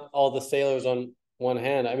count all the sailors on one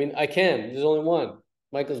hand. I mean, I can. There's only one.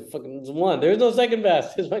 Michael's fucking there's one. There's no second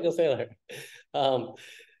best. It's Michael Saylor. Um,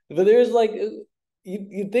 but there's like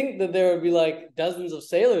you think that there would be like dozens of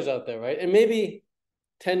sailors out there, right? And maybe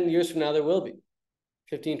 10 years from now there will be.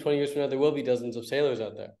 15, 20 years from now there will be dozens of sailors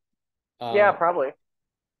out there. Yeah, Um, probably.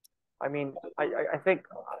 I mean, I think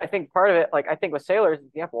part of it, like I think with Sailor's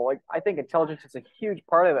example, like I think intelligence is a huge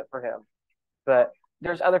part of it for him. But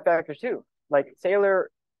there's other factors too. Like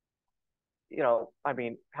Sailor, I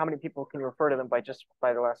mean, how many people can you refer to them by just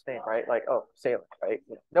by their last name, right? Like, oh, Sailor, right?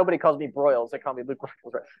 Nobody calls me Broyles, they call me Luke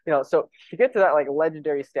Broyles, right? So to get to that like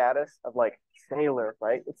legendary status of like Sailor,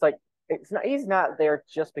 right? It's like it's not he's not there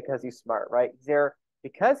just because he's smart, right? He's there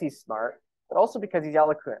because he's smart, but also because he's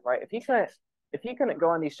eloquent, right? If he couldn't go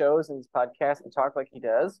on these shows and these podcasts and talk like he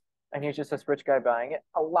does, and he's just this rich guy buying it,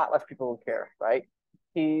 a lot less people would care, right?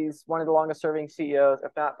 He's one of the longest serving CEOs,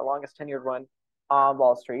 if not the longest tenured one on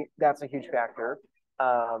Wall Street. That's a huge factor.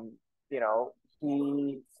 Um, you know,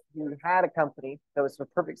 he had a company that was the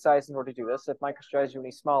perfect size in order to do this. If MicroStrategy, when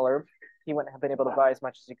he's smaller, he wouldn't have been able to buy as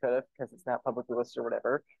much as he could have because it's not publicly listed or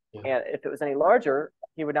whatever. yeah. And if it was any larger,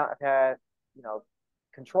 he would not have had,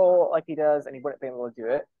 control like he does, and he wouldn't be able to do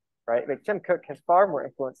it. Right? Like Tim Cook has far more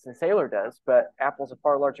influence than Saylor does, but Apple's a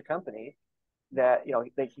far larger company that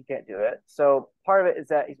he can't do it. So part of it is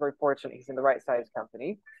that he's very fortunate he's in the right size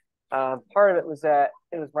company. Part of it was that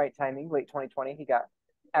it was right timing, late 2020. He got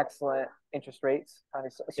excellent interest rates.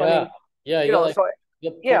 So I Yeah. mean, Yeah. You got like so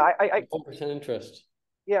you got yeah, point I 1% interest.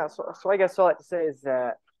 yeah. So I guess all I have to say is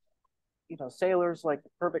that Sailor's like the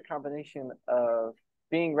perfect combination of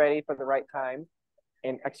being ready for the right time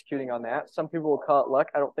and executing on that. Some people will call it luck.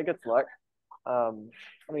 I don't think it's luck. I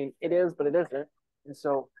mean, it is, but it isn't. And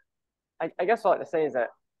so I guess all I have to say is that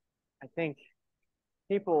I think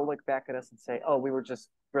people look back at us and say, oh, we were just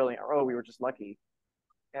brilliant, or oh, we were just lucky.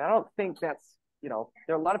 And I don't think there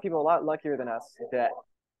are a lot of people a lot luckier than us that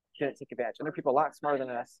didn't take advantage. And there are people a lot smarter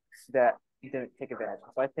than us that didn't take advantage.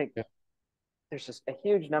 So I think Yeah. there's just a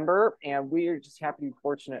huge number, and we're just happy to be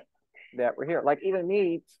fortunate that we're here. Like even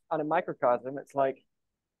me on a microcosm, it's like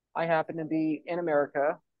I happen to be in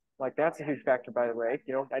America. Like that's a huge factor, by the way.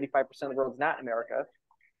 95% of the world's not in America.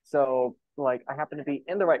 So like I happen to be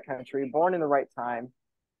in the right country, born in the right time,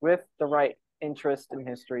 with the right interest in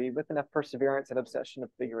history, with enough perseverance and obsession to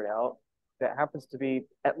figure it out. That happens to be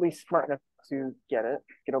at least smart enough to get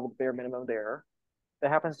over the bare minimum there. That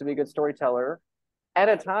happens to be a good storyteller at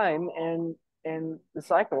a time and the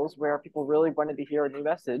cycles where people really wanted to hear a new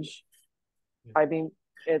message. I mean,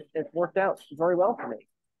 it worked out very well for me.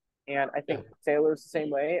 And I Yeah. think Taylor's the same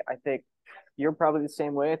way. I think you're probably the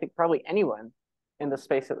same way. I think probably anyone in the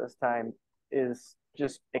space at this time is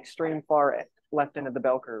just extreme far left end of the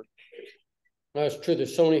bell curve. No, it's true.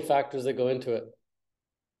 There's so many factors that go into it.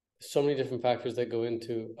 So many different factors that go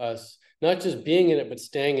into us not just being in it, but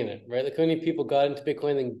staying in it, right? Like how many people got into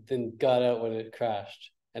Bitcoin and then got out when it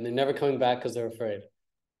crashed and they're never coming back because they're afraid.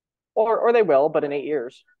 Or they will, but in 8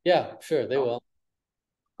 years. Yeah, sure, they You know?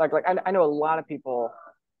 will. I know a lot of people,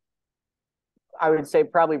 I would say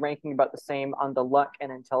probably ranking about the same on the luck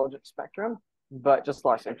and intelligence spectrum, but just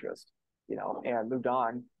lost interest, and moved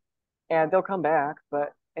on. And they'll come back,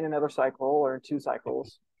 but in another cycle or two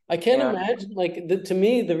cycles. I can't And imagine, like, to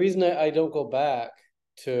me, the reason I don't go back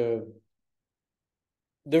to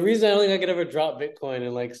the reason I don't think I could ever drop Bitcoin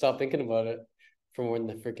and like stop thinking about it for more than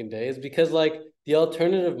a freaking day is because like the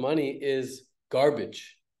alternative money is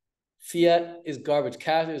garbage. Fiat is garbage.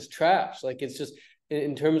 Cash is trash. Like it's just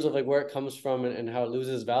in terms of like where it comes from and how it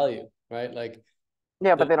loses value, right? Like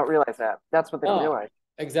yeah, the but they don't realize that. That's what they don't oh, realize.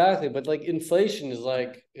 exactly. But like inflation is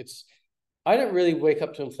like it's I didn't really wake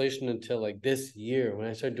up to inflation until like this year when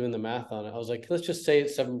I started doing the math on it. I was like, let's just say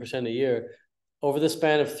it's 7% a year. Over the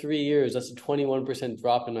span of 3 years, that's a 21%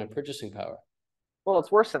 drop in my purchasing power. Well,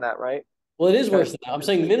 it's worse than that, right? Well, it is worse Because than that. I'm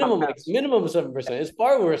saying it's minimum, like compounds. minimum 7%. It's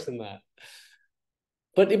far worse than that.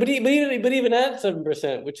 But even at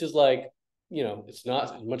 7%, which is like, it's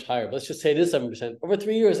not much higher. But let's just say it is 7%. Over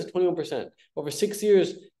 3 years, it's 21%. Over 6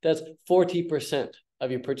 years, that's 40% of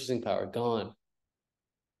your purchasing power gone.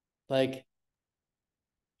 Like,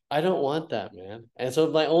 I don't want that, man. And so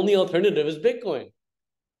my only alternative is Bitcoin.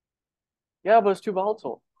 Yeah, but it's too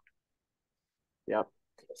volatile. Yeah.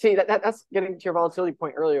 See, that's getting to your volatility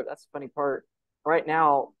point earlier. That's the funny part. Right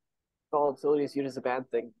now, volatility is viewed as a bad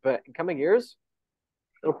thing, but in coming years,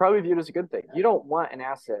 it'll probably be viewed as a good thing. You don't want an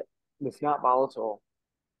asset that's not volatile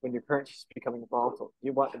when your currency is becoming volatile.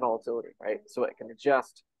 You want the volatility, right? So it can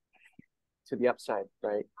adjust to the upside,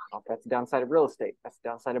 right? That's the downside of real estate. That's the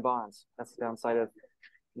downside of bonds. That's the downside of,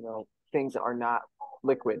 things that are not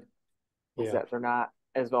liquid, is Yeah. that they're not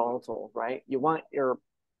as volatile, right? You want your,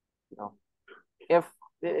 you know, if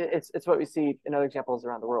it's what we see in other examples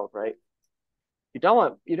around the world, right? You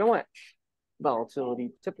don't want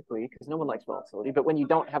volatility typically because no one likes volatility. But when you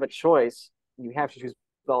don't have a choice, you have to choose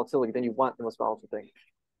volatility, then you want the most volatile thing.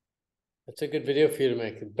 That's a good video for you to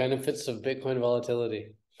make. The benefits of Bitcoin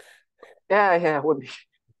volatility. Yeah, yeah, it would be.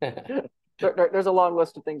 There's a long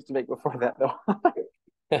list of things to make before that, though.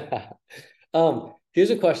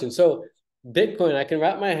 Here's a question. So Bitcoin, I can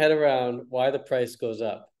wrap my head around why the price goes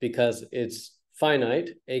up because it's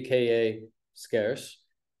finite, aka scarce,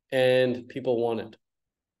 and people want it.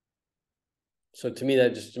 So to me,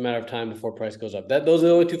 that's just a matter of time before price goes up. Those are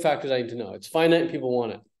the only two factors I need to know. It's finite and people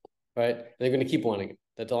want it, right? And they're going to keep wanting it.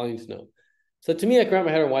 That's all I need to know. So to me, I can wrap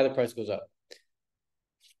my head around why the price goes up.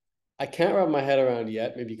 I can't wrap my head around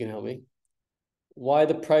yet. Maybe you can help me. Why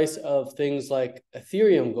the price of things like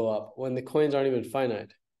Ethereum go up when the coins aren't even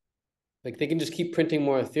finite? Like they can just keep printing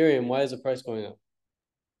more Ethereum. Why is the price going up?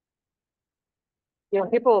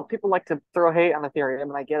 People like to throw hate on Ethereum,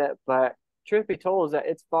 and I get it, but truth be told is that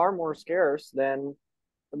it's far more scarce than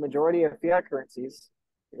the majority of fiat currencies.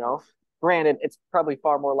 You know, granted, it's probably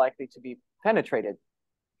far more likely to be penetrated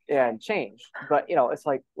and changed, but it's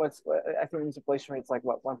like I think inflation rate's like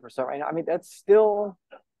what 1% right now. I mean, that's still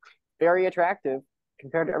very attractive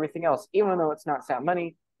compared to everything else, even though it's not sound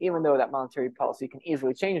money, even though that monetary policy can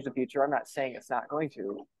easily change the future. I'm not saying it's not going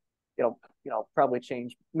to. Probably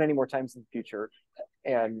change many more times in the future,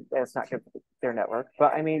 and it's not good for their network.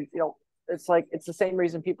 But I mean, it's like it's the same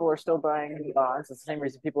reason people are still buying bonds. It's the same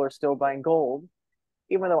reason people are still buying gold,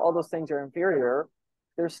 even though all those things are inferior.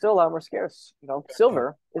 They're still a lot more scarce.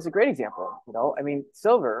 Silver is a great example. I mean,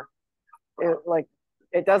 silver,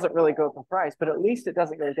 it doesn't really go up in price, but at least it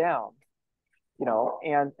doesn't go down.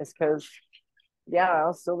 And it's because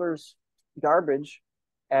silver's garbage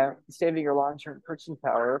and saving your long-term purchasing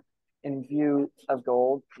power in view of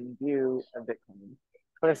gold, in view of Bitcoin,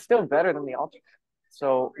 but it's still better than the alternate.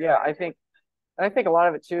 So yeah, I think a lot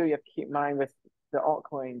of it too. You have to keep in mind with the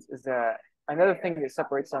altcoins is that another thing that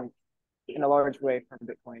separates them in a large way from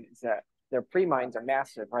Bitcoin is that their pre-mines are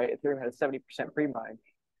massive, right? Ethereum has 70% pre-mine,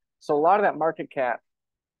 so a lot of that market cap,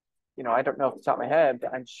 I don't know off the top of my head,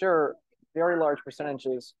 but I'm sure very large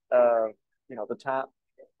percentages of the top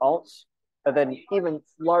alts, and then even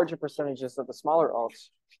larger percentages of the smaller alts.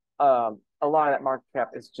 A lot of that market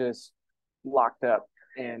cap is just locked up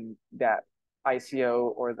in that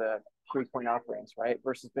ICO or the three-coin offerings, right?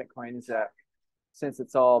 Versus Bitcoin is that since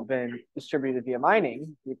it's all been distributed via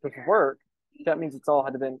mining, the proof of work, that means it's all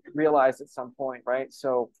had to been realized at some point, right?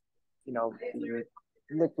 So, the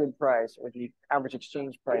liquid price or the average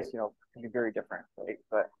exchange price, can be very different, right?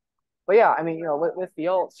 But yeah, I mean, with the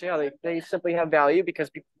alts, yeah, they simply have value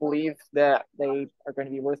because people believe that they are going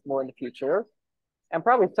to be worth more in the future. And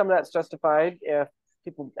probably some of that's justified if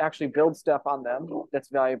people actually build stuff on them that's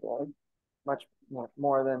valuable, much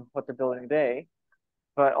more than what they're building today.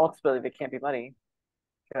 But ultimately, they can't be money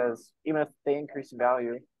because even if they increase in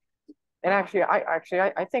value, and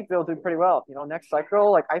I think they'll do pretty well. Next cycle,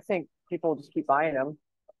 like I think people just keep buying them.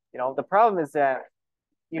 The problem is that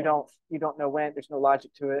you don't know when. There's no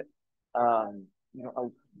logic to it. You don't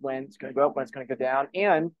know when it's going to go up, when it's going to go down,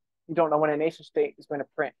 and you don't know when a nation state is going to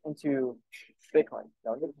print into Bitcoin.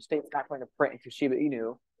 A nation state's not going to print into Shiba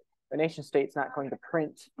Inu. A nation state's not going to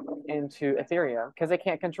print into Ethereum because they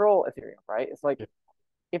can't control Ethereum, right? It's like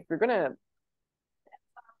if you're gonna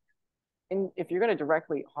if you're going to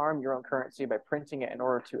directly harm your own currency by printing it in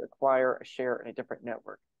order to acquire a share in a different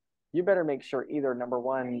network, you better make sure either number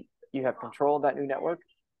one, you have control of that new network,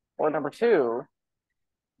 or number two,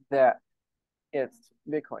 that it's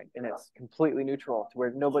Bitcoin and it's completely neutral to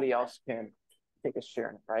where nobody else can take a share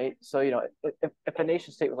in it, right? So, if a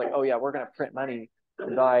nation state was like, oh yeah, we're going to print money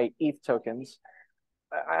and buy ETH tokens,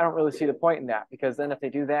 I don't really see the point in that because then if they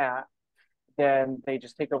do that, then they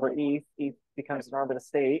just take over ETH. ETH becomes an arm of the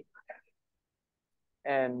state.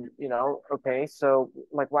 And, okay, so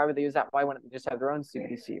like, why would they use that? Why wouldn't they just have their own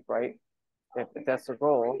CBDC, right? If that's the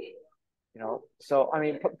goal, So, I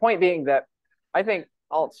mean, point being that I think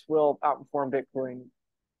alts will outperform Bitcoin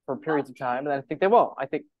for periods of time, and I think they won't. I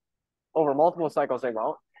think over multiple cycles they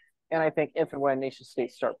won't. And I think if and when nation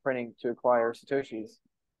states start printing to acquire Satoshis,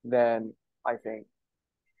 then I think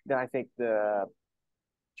the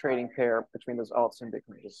trading pair between those alts and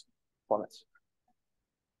Bitcoin just plummets.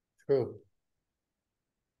 True.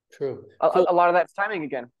 True. A lot of that's timing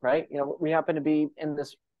again, right? We happen to be in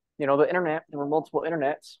this, the internet. There were multiple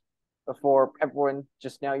internets before everyone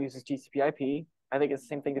just now uses TCP/IP. I think it's the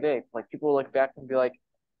same thing today. Like people will look back and be like,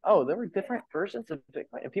 "Oh, there were different versions of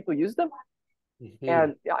Bitcoin, and people use them." Hmm.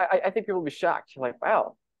 And I think people will be shocked. Like,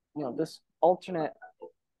 wow, this alternate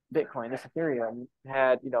Bitcoin, this Ethereum,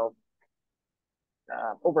 had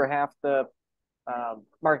over half the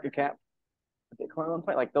market cap of Bitcoin at one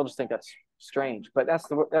point. Like they'll just think that's strange, but that's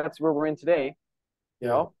where we're in today. You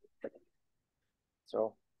Yeah. know,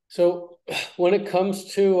 so So when it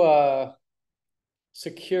comes to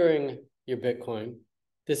securing your Bitcoin,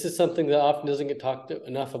 this is something that often doesn't get talked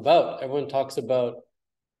enough about. Everyone talks about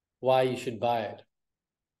why you should buy it.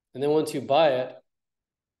 And then once you buy it,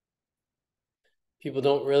 people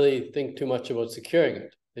don't really think too much about securing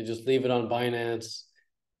it. They just leave it on Binance,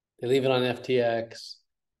 they leave it on FTX,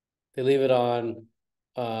 they leave it on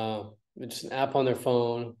uh, just an app on their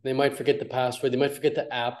phone. They might forget the password, they might forget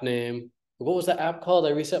the app name. What was that app called? I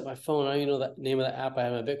reset my phone. I don't even know the name of the app I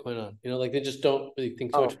have my Bitcoin on. Like they just don't really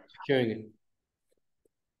think too much oh, about securing it.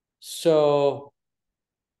 So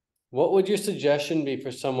what would your suggestion be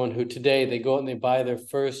for someone who today they go out and they buy their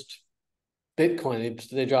first Bitcoin?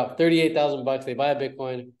 They drop 38,000 bucks. They buy a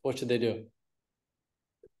Bitcoin. What should they do?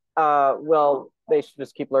 well, they should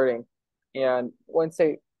just keep learning, and once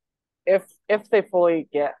they if they fully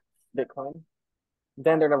get Bitcoin,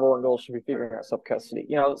 then their number one goal should be figuring out self custody.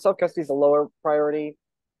 Self custody is a lower priority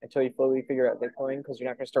until you fully figure out Bitcoin because you're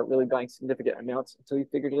not going to start really buying significant amounts until you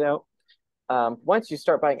figured it out. Once you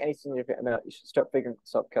start buying any significant amount, you should start figuring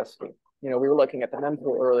self custody. We were looking at the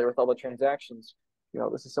mempool earlier with all the transactions.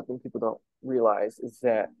 This is something people don't realize is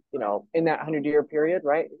that, in that 100-year period,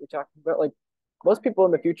 right? We're talking about like most people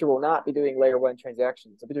in the future will not be doing layer one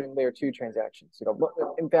transactions. They'll be doing layer two transactions.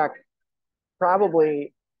 In fact,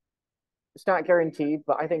 probably it's not guaranteed,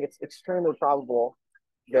 but I think it's extremely probable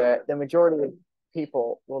that the majority of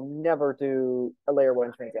people will never do a layer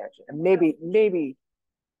one transaction. And maybe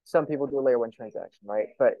some people do a layer one transaction, right?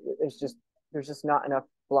 But there's just not enough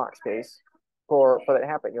block space for that to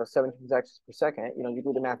happen. 7 transactions per second. You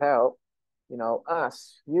do the math out.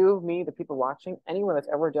 Us, you, me, the people watching, anyone that's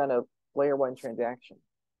ever done a layer one transaction,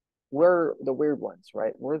 we're the weird ones,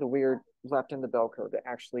 right? We're the weird left in the bell curve that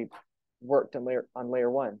actually worked on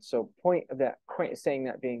layer one. So point of saying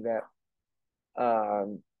that being that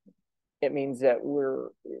it means that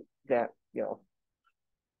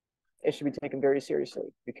it should be taken very seriously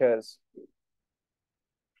because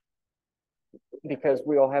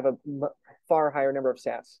we all have a far higher number of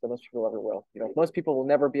sats than most people ever will. Most people will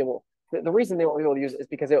never be able. The reason they won't be able to use it is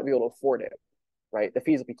because they won't be able to afford it, right? The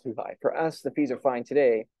fees will be too high. For us, the fees are fine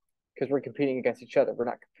today because we're competing against each other. We're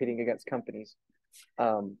not competing against companies.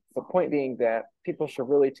 The point being that people should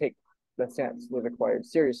really take the sats they've acquired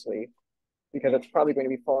seriously because it's probably going to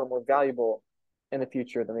be far more valuable in the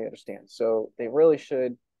future than they understand. So they really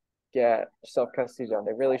should get self-custody done.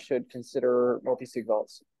 They really should consider multi-sig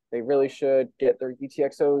vaults. They really should get their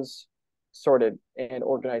UTXOs sorted and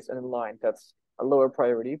organized and in line. That's a lower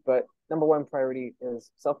priority, but number one priority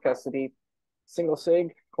is self-custody, single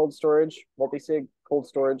sig, cold storage, multi-sig, cold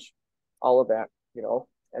storage, all of that,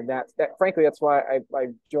 and frankly, that's why I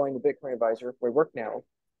joined the Bitcoin Advisor where I work now,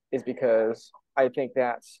 is because I think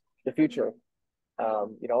that's the future. I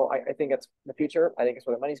think it's the future. I think it's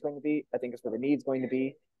where the money's going to be. I think it's where the need's going to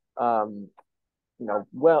be. Um,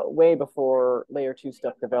 well, way before layer two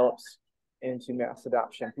stuff develops into mass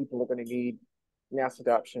adoption, people are going to need mass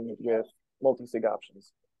adoption with multi-sig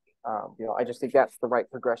options. I just think that's the right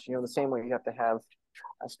progression. The same way you have to have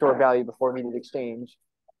a store value before immediate exchange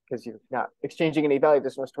because you're not exchanging any value,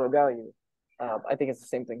 there's no store value. I think it's the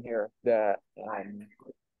same thing here that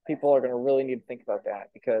people are going to really need to think about that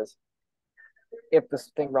because if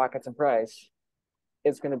this thing rockets in price,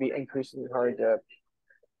 it's going to be increasingly hard to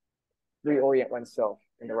reorient oneself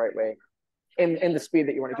in the right way in the speed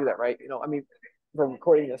that you want to do that, right? We're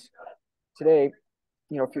recording this today.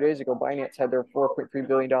 A few days ago, Binance had their $4.3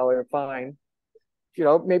 billion fine.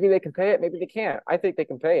 Maybe they can pay it, maybe they can't. I think they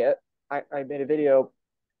can pay it. I made a video,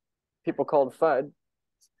 people called FUD,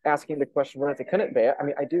 asking the question, what if they couldn't pay it? I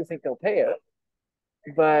mean, I do think they'll pay it,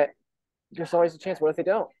 but there's always a chance. What if they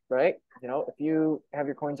don't, right? If you have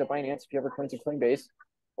your coins at Binance, if you have your coins at Coinbase,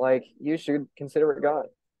 like you should consider it gone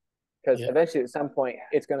because Yeah. eventually at some point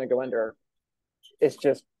it's going to go under. It's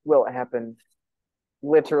just, will it happen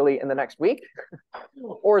literally in the next week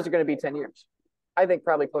or is it going to be 10 years? I think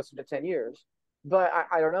probably closer to 10 years, but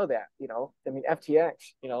I don't know that, I mean, FTX,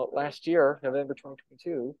 last year, November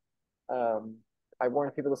 2022, I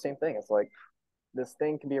warned people the same thing. It's like, this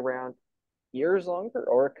thing can be around years longer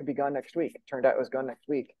or it could be gone next week. It turned out it was gone next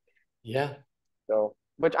week. Yeah. So,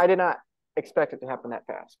 which I did not expect it to happen that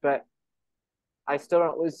fast, but I still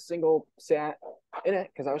don't lose a single sat in it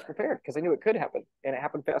because I was prepared because I knew it could happen and it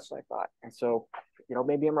happened faster than I thought. And so,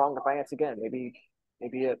 maybe I'm wrong to finance again. Maybe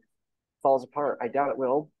it falls apart. I doubt it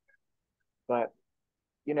will, but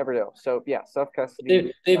you never know. So yeah, self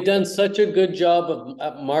custody. They've done such a good job of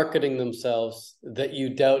at marketing themselves that you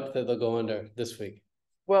doubt that they'll go under this week.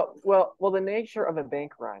 Well. The nature of a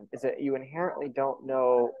bank run is that you inherently don't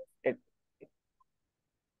know it.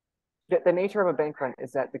 The nature of a bank run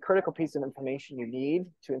is that the critical piece of information you need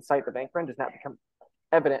to incite the bank run does not become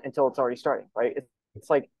evident until it's already starting, right? It's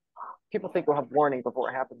like people think we'll have warning before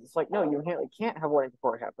it happens. It's like, no, you inherently can't have warning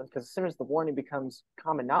before it happens because as soon as the warning becomes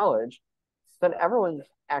common knowledge, then everyone's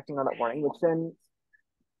acting on that warning, which then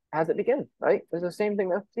has it begin, right? There's the same thing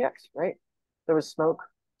with FTX, right? There was smoke,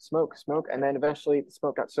 and then eventually the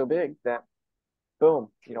smoke got so big that boom,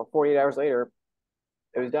 48 hours later,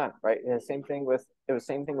 it was done, right? And the same thing with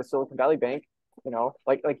Silicon Valley Bank,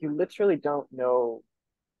 like you literally don't know,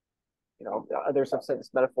 others have said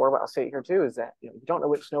this metaphor, but I'll say it here too, is that you don't know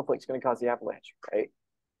which snowflake's going to cause the avalanche, right?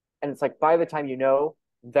 And it's like by the time you know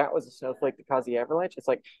that was a snowflake that caused the avalanche, it's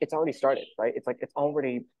like it's already started, right? It's like it's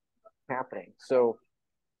already happening. So,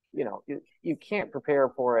 you can't prepare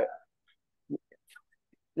for it.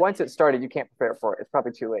 Once it started, you can't prepare for it. It's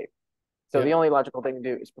probably too late. So Yeah. the only logical thing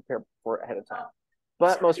to do is prepare for it ahead of time.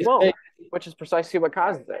 But most won't, which is precisely what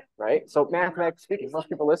causes it, right? So mathematically speaking, most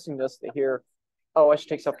people listening to this, they hear, oh, I should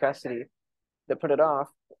take self-custody. They put it off.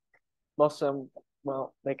 Most of them,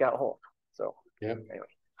 well, they got whole. So Yeah. anyway.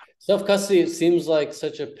 Self-custody, it seems like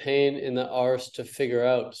such a pain in the arse to figure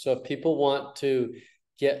out. So if people want to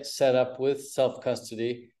get set up with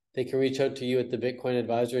self-custody, they can reach out to you at the Bitcoin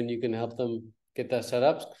Advisor and you can help them get that set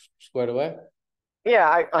up, squared away. Yeah,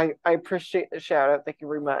 I appreciate the shout out. Thank you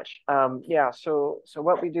very much. Yeah, so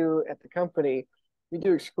what we do at the company, we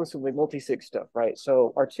do exclusively multi-sig stuff, right?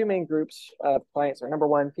 So our two main groups of clients are number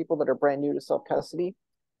one, people that are brand new to self-custody,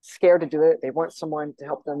 scared to do it. They want someone to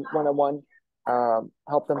help them one-on-one,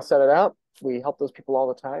 help them set it up. We help those people all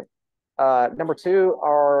the time. Number two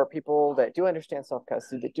are people that do understand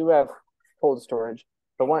self-custody, that do have cold storage,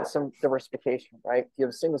 but want some diversification, right? If you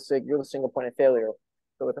have a single sig, you're the single point of failure.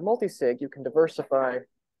 So with a multi-sig, you can diversify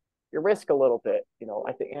your risk a little bit.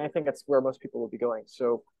 I think that's where most people will be going.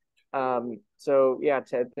 So yeah,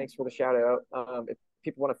 Ted, thanks for the shout out. If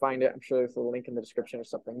people want to find it, I'm sure there's a link in the description or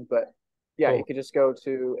something. But yeah, Cool. you could just go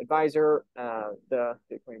to advisor, the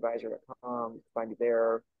bitcoinadvisor.com, find me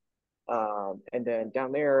there. And then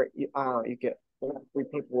down there, you get free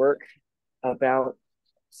paperwork about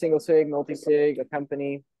single sig, multi sig, a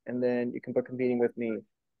company, and then you can book a meeting with me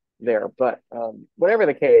there. But whatever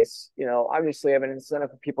the case, obviously I have an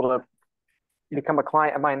incentive for people to become a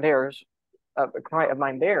client of mine there.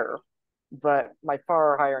 But my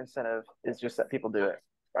far higher incentive is just that people do it,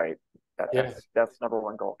 right? That's number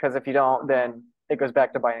one goal. Because if you don't, then it goes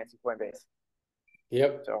back to Binance and Coinbase.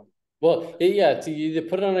 Yep. So Well, yeah, you either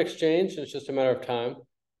put it on exchange and it's just a matter of time,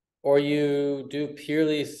 or you do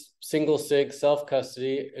purely single sig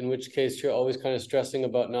self-custody, in which case you're always kind of stressing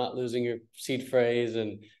about not losing your seed phrase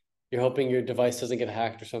and you're hoping your device doesn't get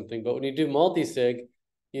hacked or something. But when you do multi-sig,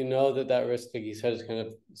 you know that risk, like you said, is kind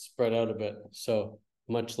of spread out a bit. So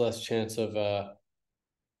much less chance of a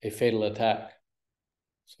fatal attack.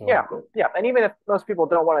 So yeah. And even if most people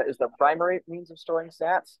don't want it as the primary means of storing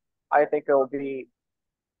sats, I think it'll be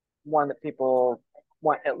one that people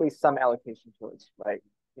want at least some allocation towards, right?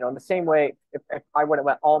 In the same way, if I would have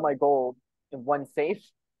went all my gold in one safe,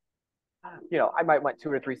 I might want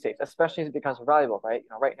two or three safes, especially as it becomes valuable, right?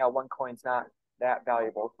 Right now one coin's not that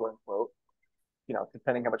valuable, quote unquote,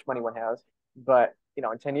 depending how much money one has. But in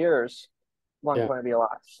 10 years, one coin will be a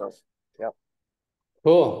lot. So yeah.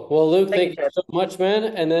 Cool. Well, Luke, thank you Ted. so much, man.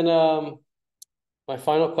 And then my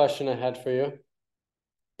final question I had for you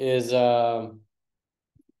is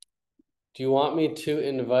do you want me to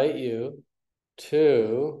invite you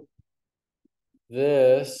to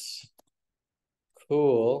this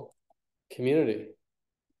cool community?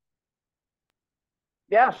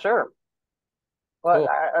 Yeah, sure. Well, Cool.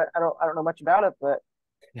 I don't know much about it, but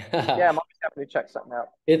yeah, I'm always happy to check something out.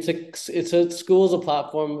 It's a school is a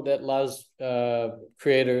platform that allows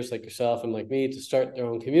creators like yourself and like me to start their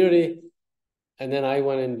own community. And then I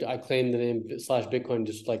went and I claimed the name /Bitcoin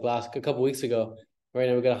just like a couple weeks ago. Right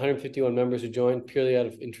now we got 151 members who joined purely out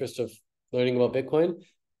of interest of learning about Bitcoin.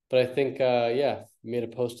 But I think made a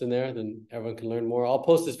post in there, then everyone can learn more. I'll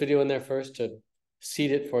post this video in there first to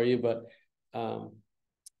seed it for you, but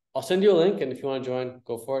I'll send you a link, and if you want to join,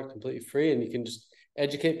 go for it, completely free, and you can just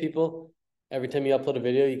educate people. Every time you upload a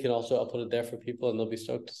video, you can also upload it there for people, and they'll be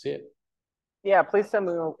stoked to see it. Yeah, please send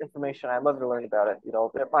me more information. I'd love to learn about it.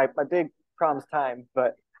 My big Crom's time,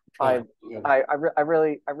 but Oh, I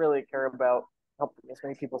really care about helping as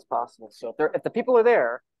many people as possible. So if the people are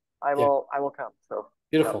there, yeah, I will come. So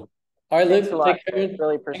yeah, beautiful. All right, thanks a Luke, lot. take care, man.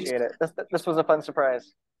 Really Thanks. appreciate it. This was a fun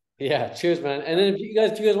surprise. Yeah, cheers, man. And then if you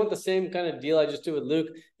guys want the same kind of deal I just did with Luke,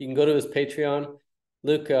 you can go to his Patreon.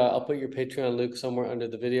 Luke, I'll put your Patreon, Luke, somewhere under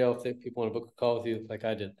the video if people want to book a call with you, like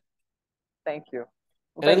I did. Thank you.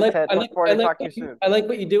 Well, And I thank you, like, Ted. I Look like, forward I to like, talk to you soon. I like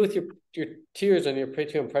what you did with your tiers on your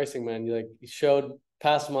Patreon pricing, man. You showed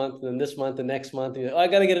past month and then this month and next month. And you're like, oh,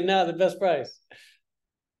 I gotta get it now, the best price.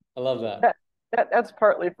 I love that. That's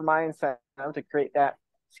partly for my incentive to create that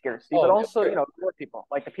scarcity, but Oh, also, sure. more people,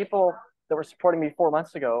 like the people that were supporting me 4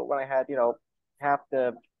 months ago when I had, half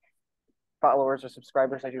the followers or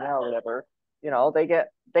subscribers I do now or whatever, they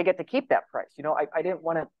get to keep that price. I didn't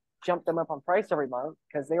want to jump them up on price every month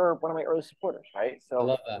because they were one of my early supporters, right? I So,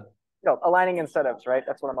 love that. aligning incentives, right?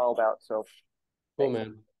 That's what I'm all about. So Cool, thanks.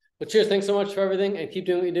 man. Well, cheers. Thanks so much for everything and keep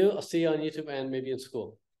doing what you do. I'll see you on YouTube and maybe in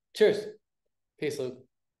school. Cheers. Peace, Luke.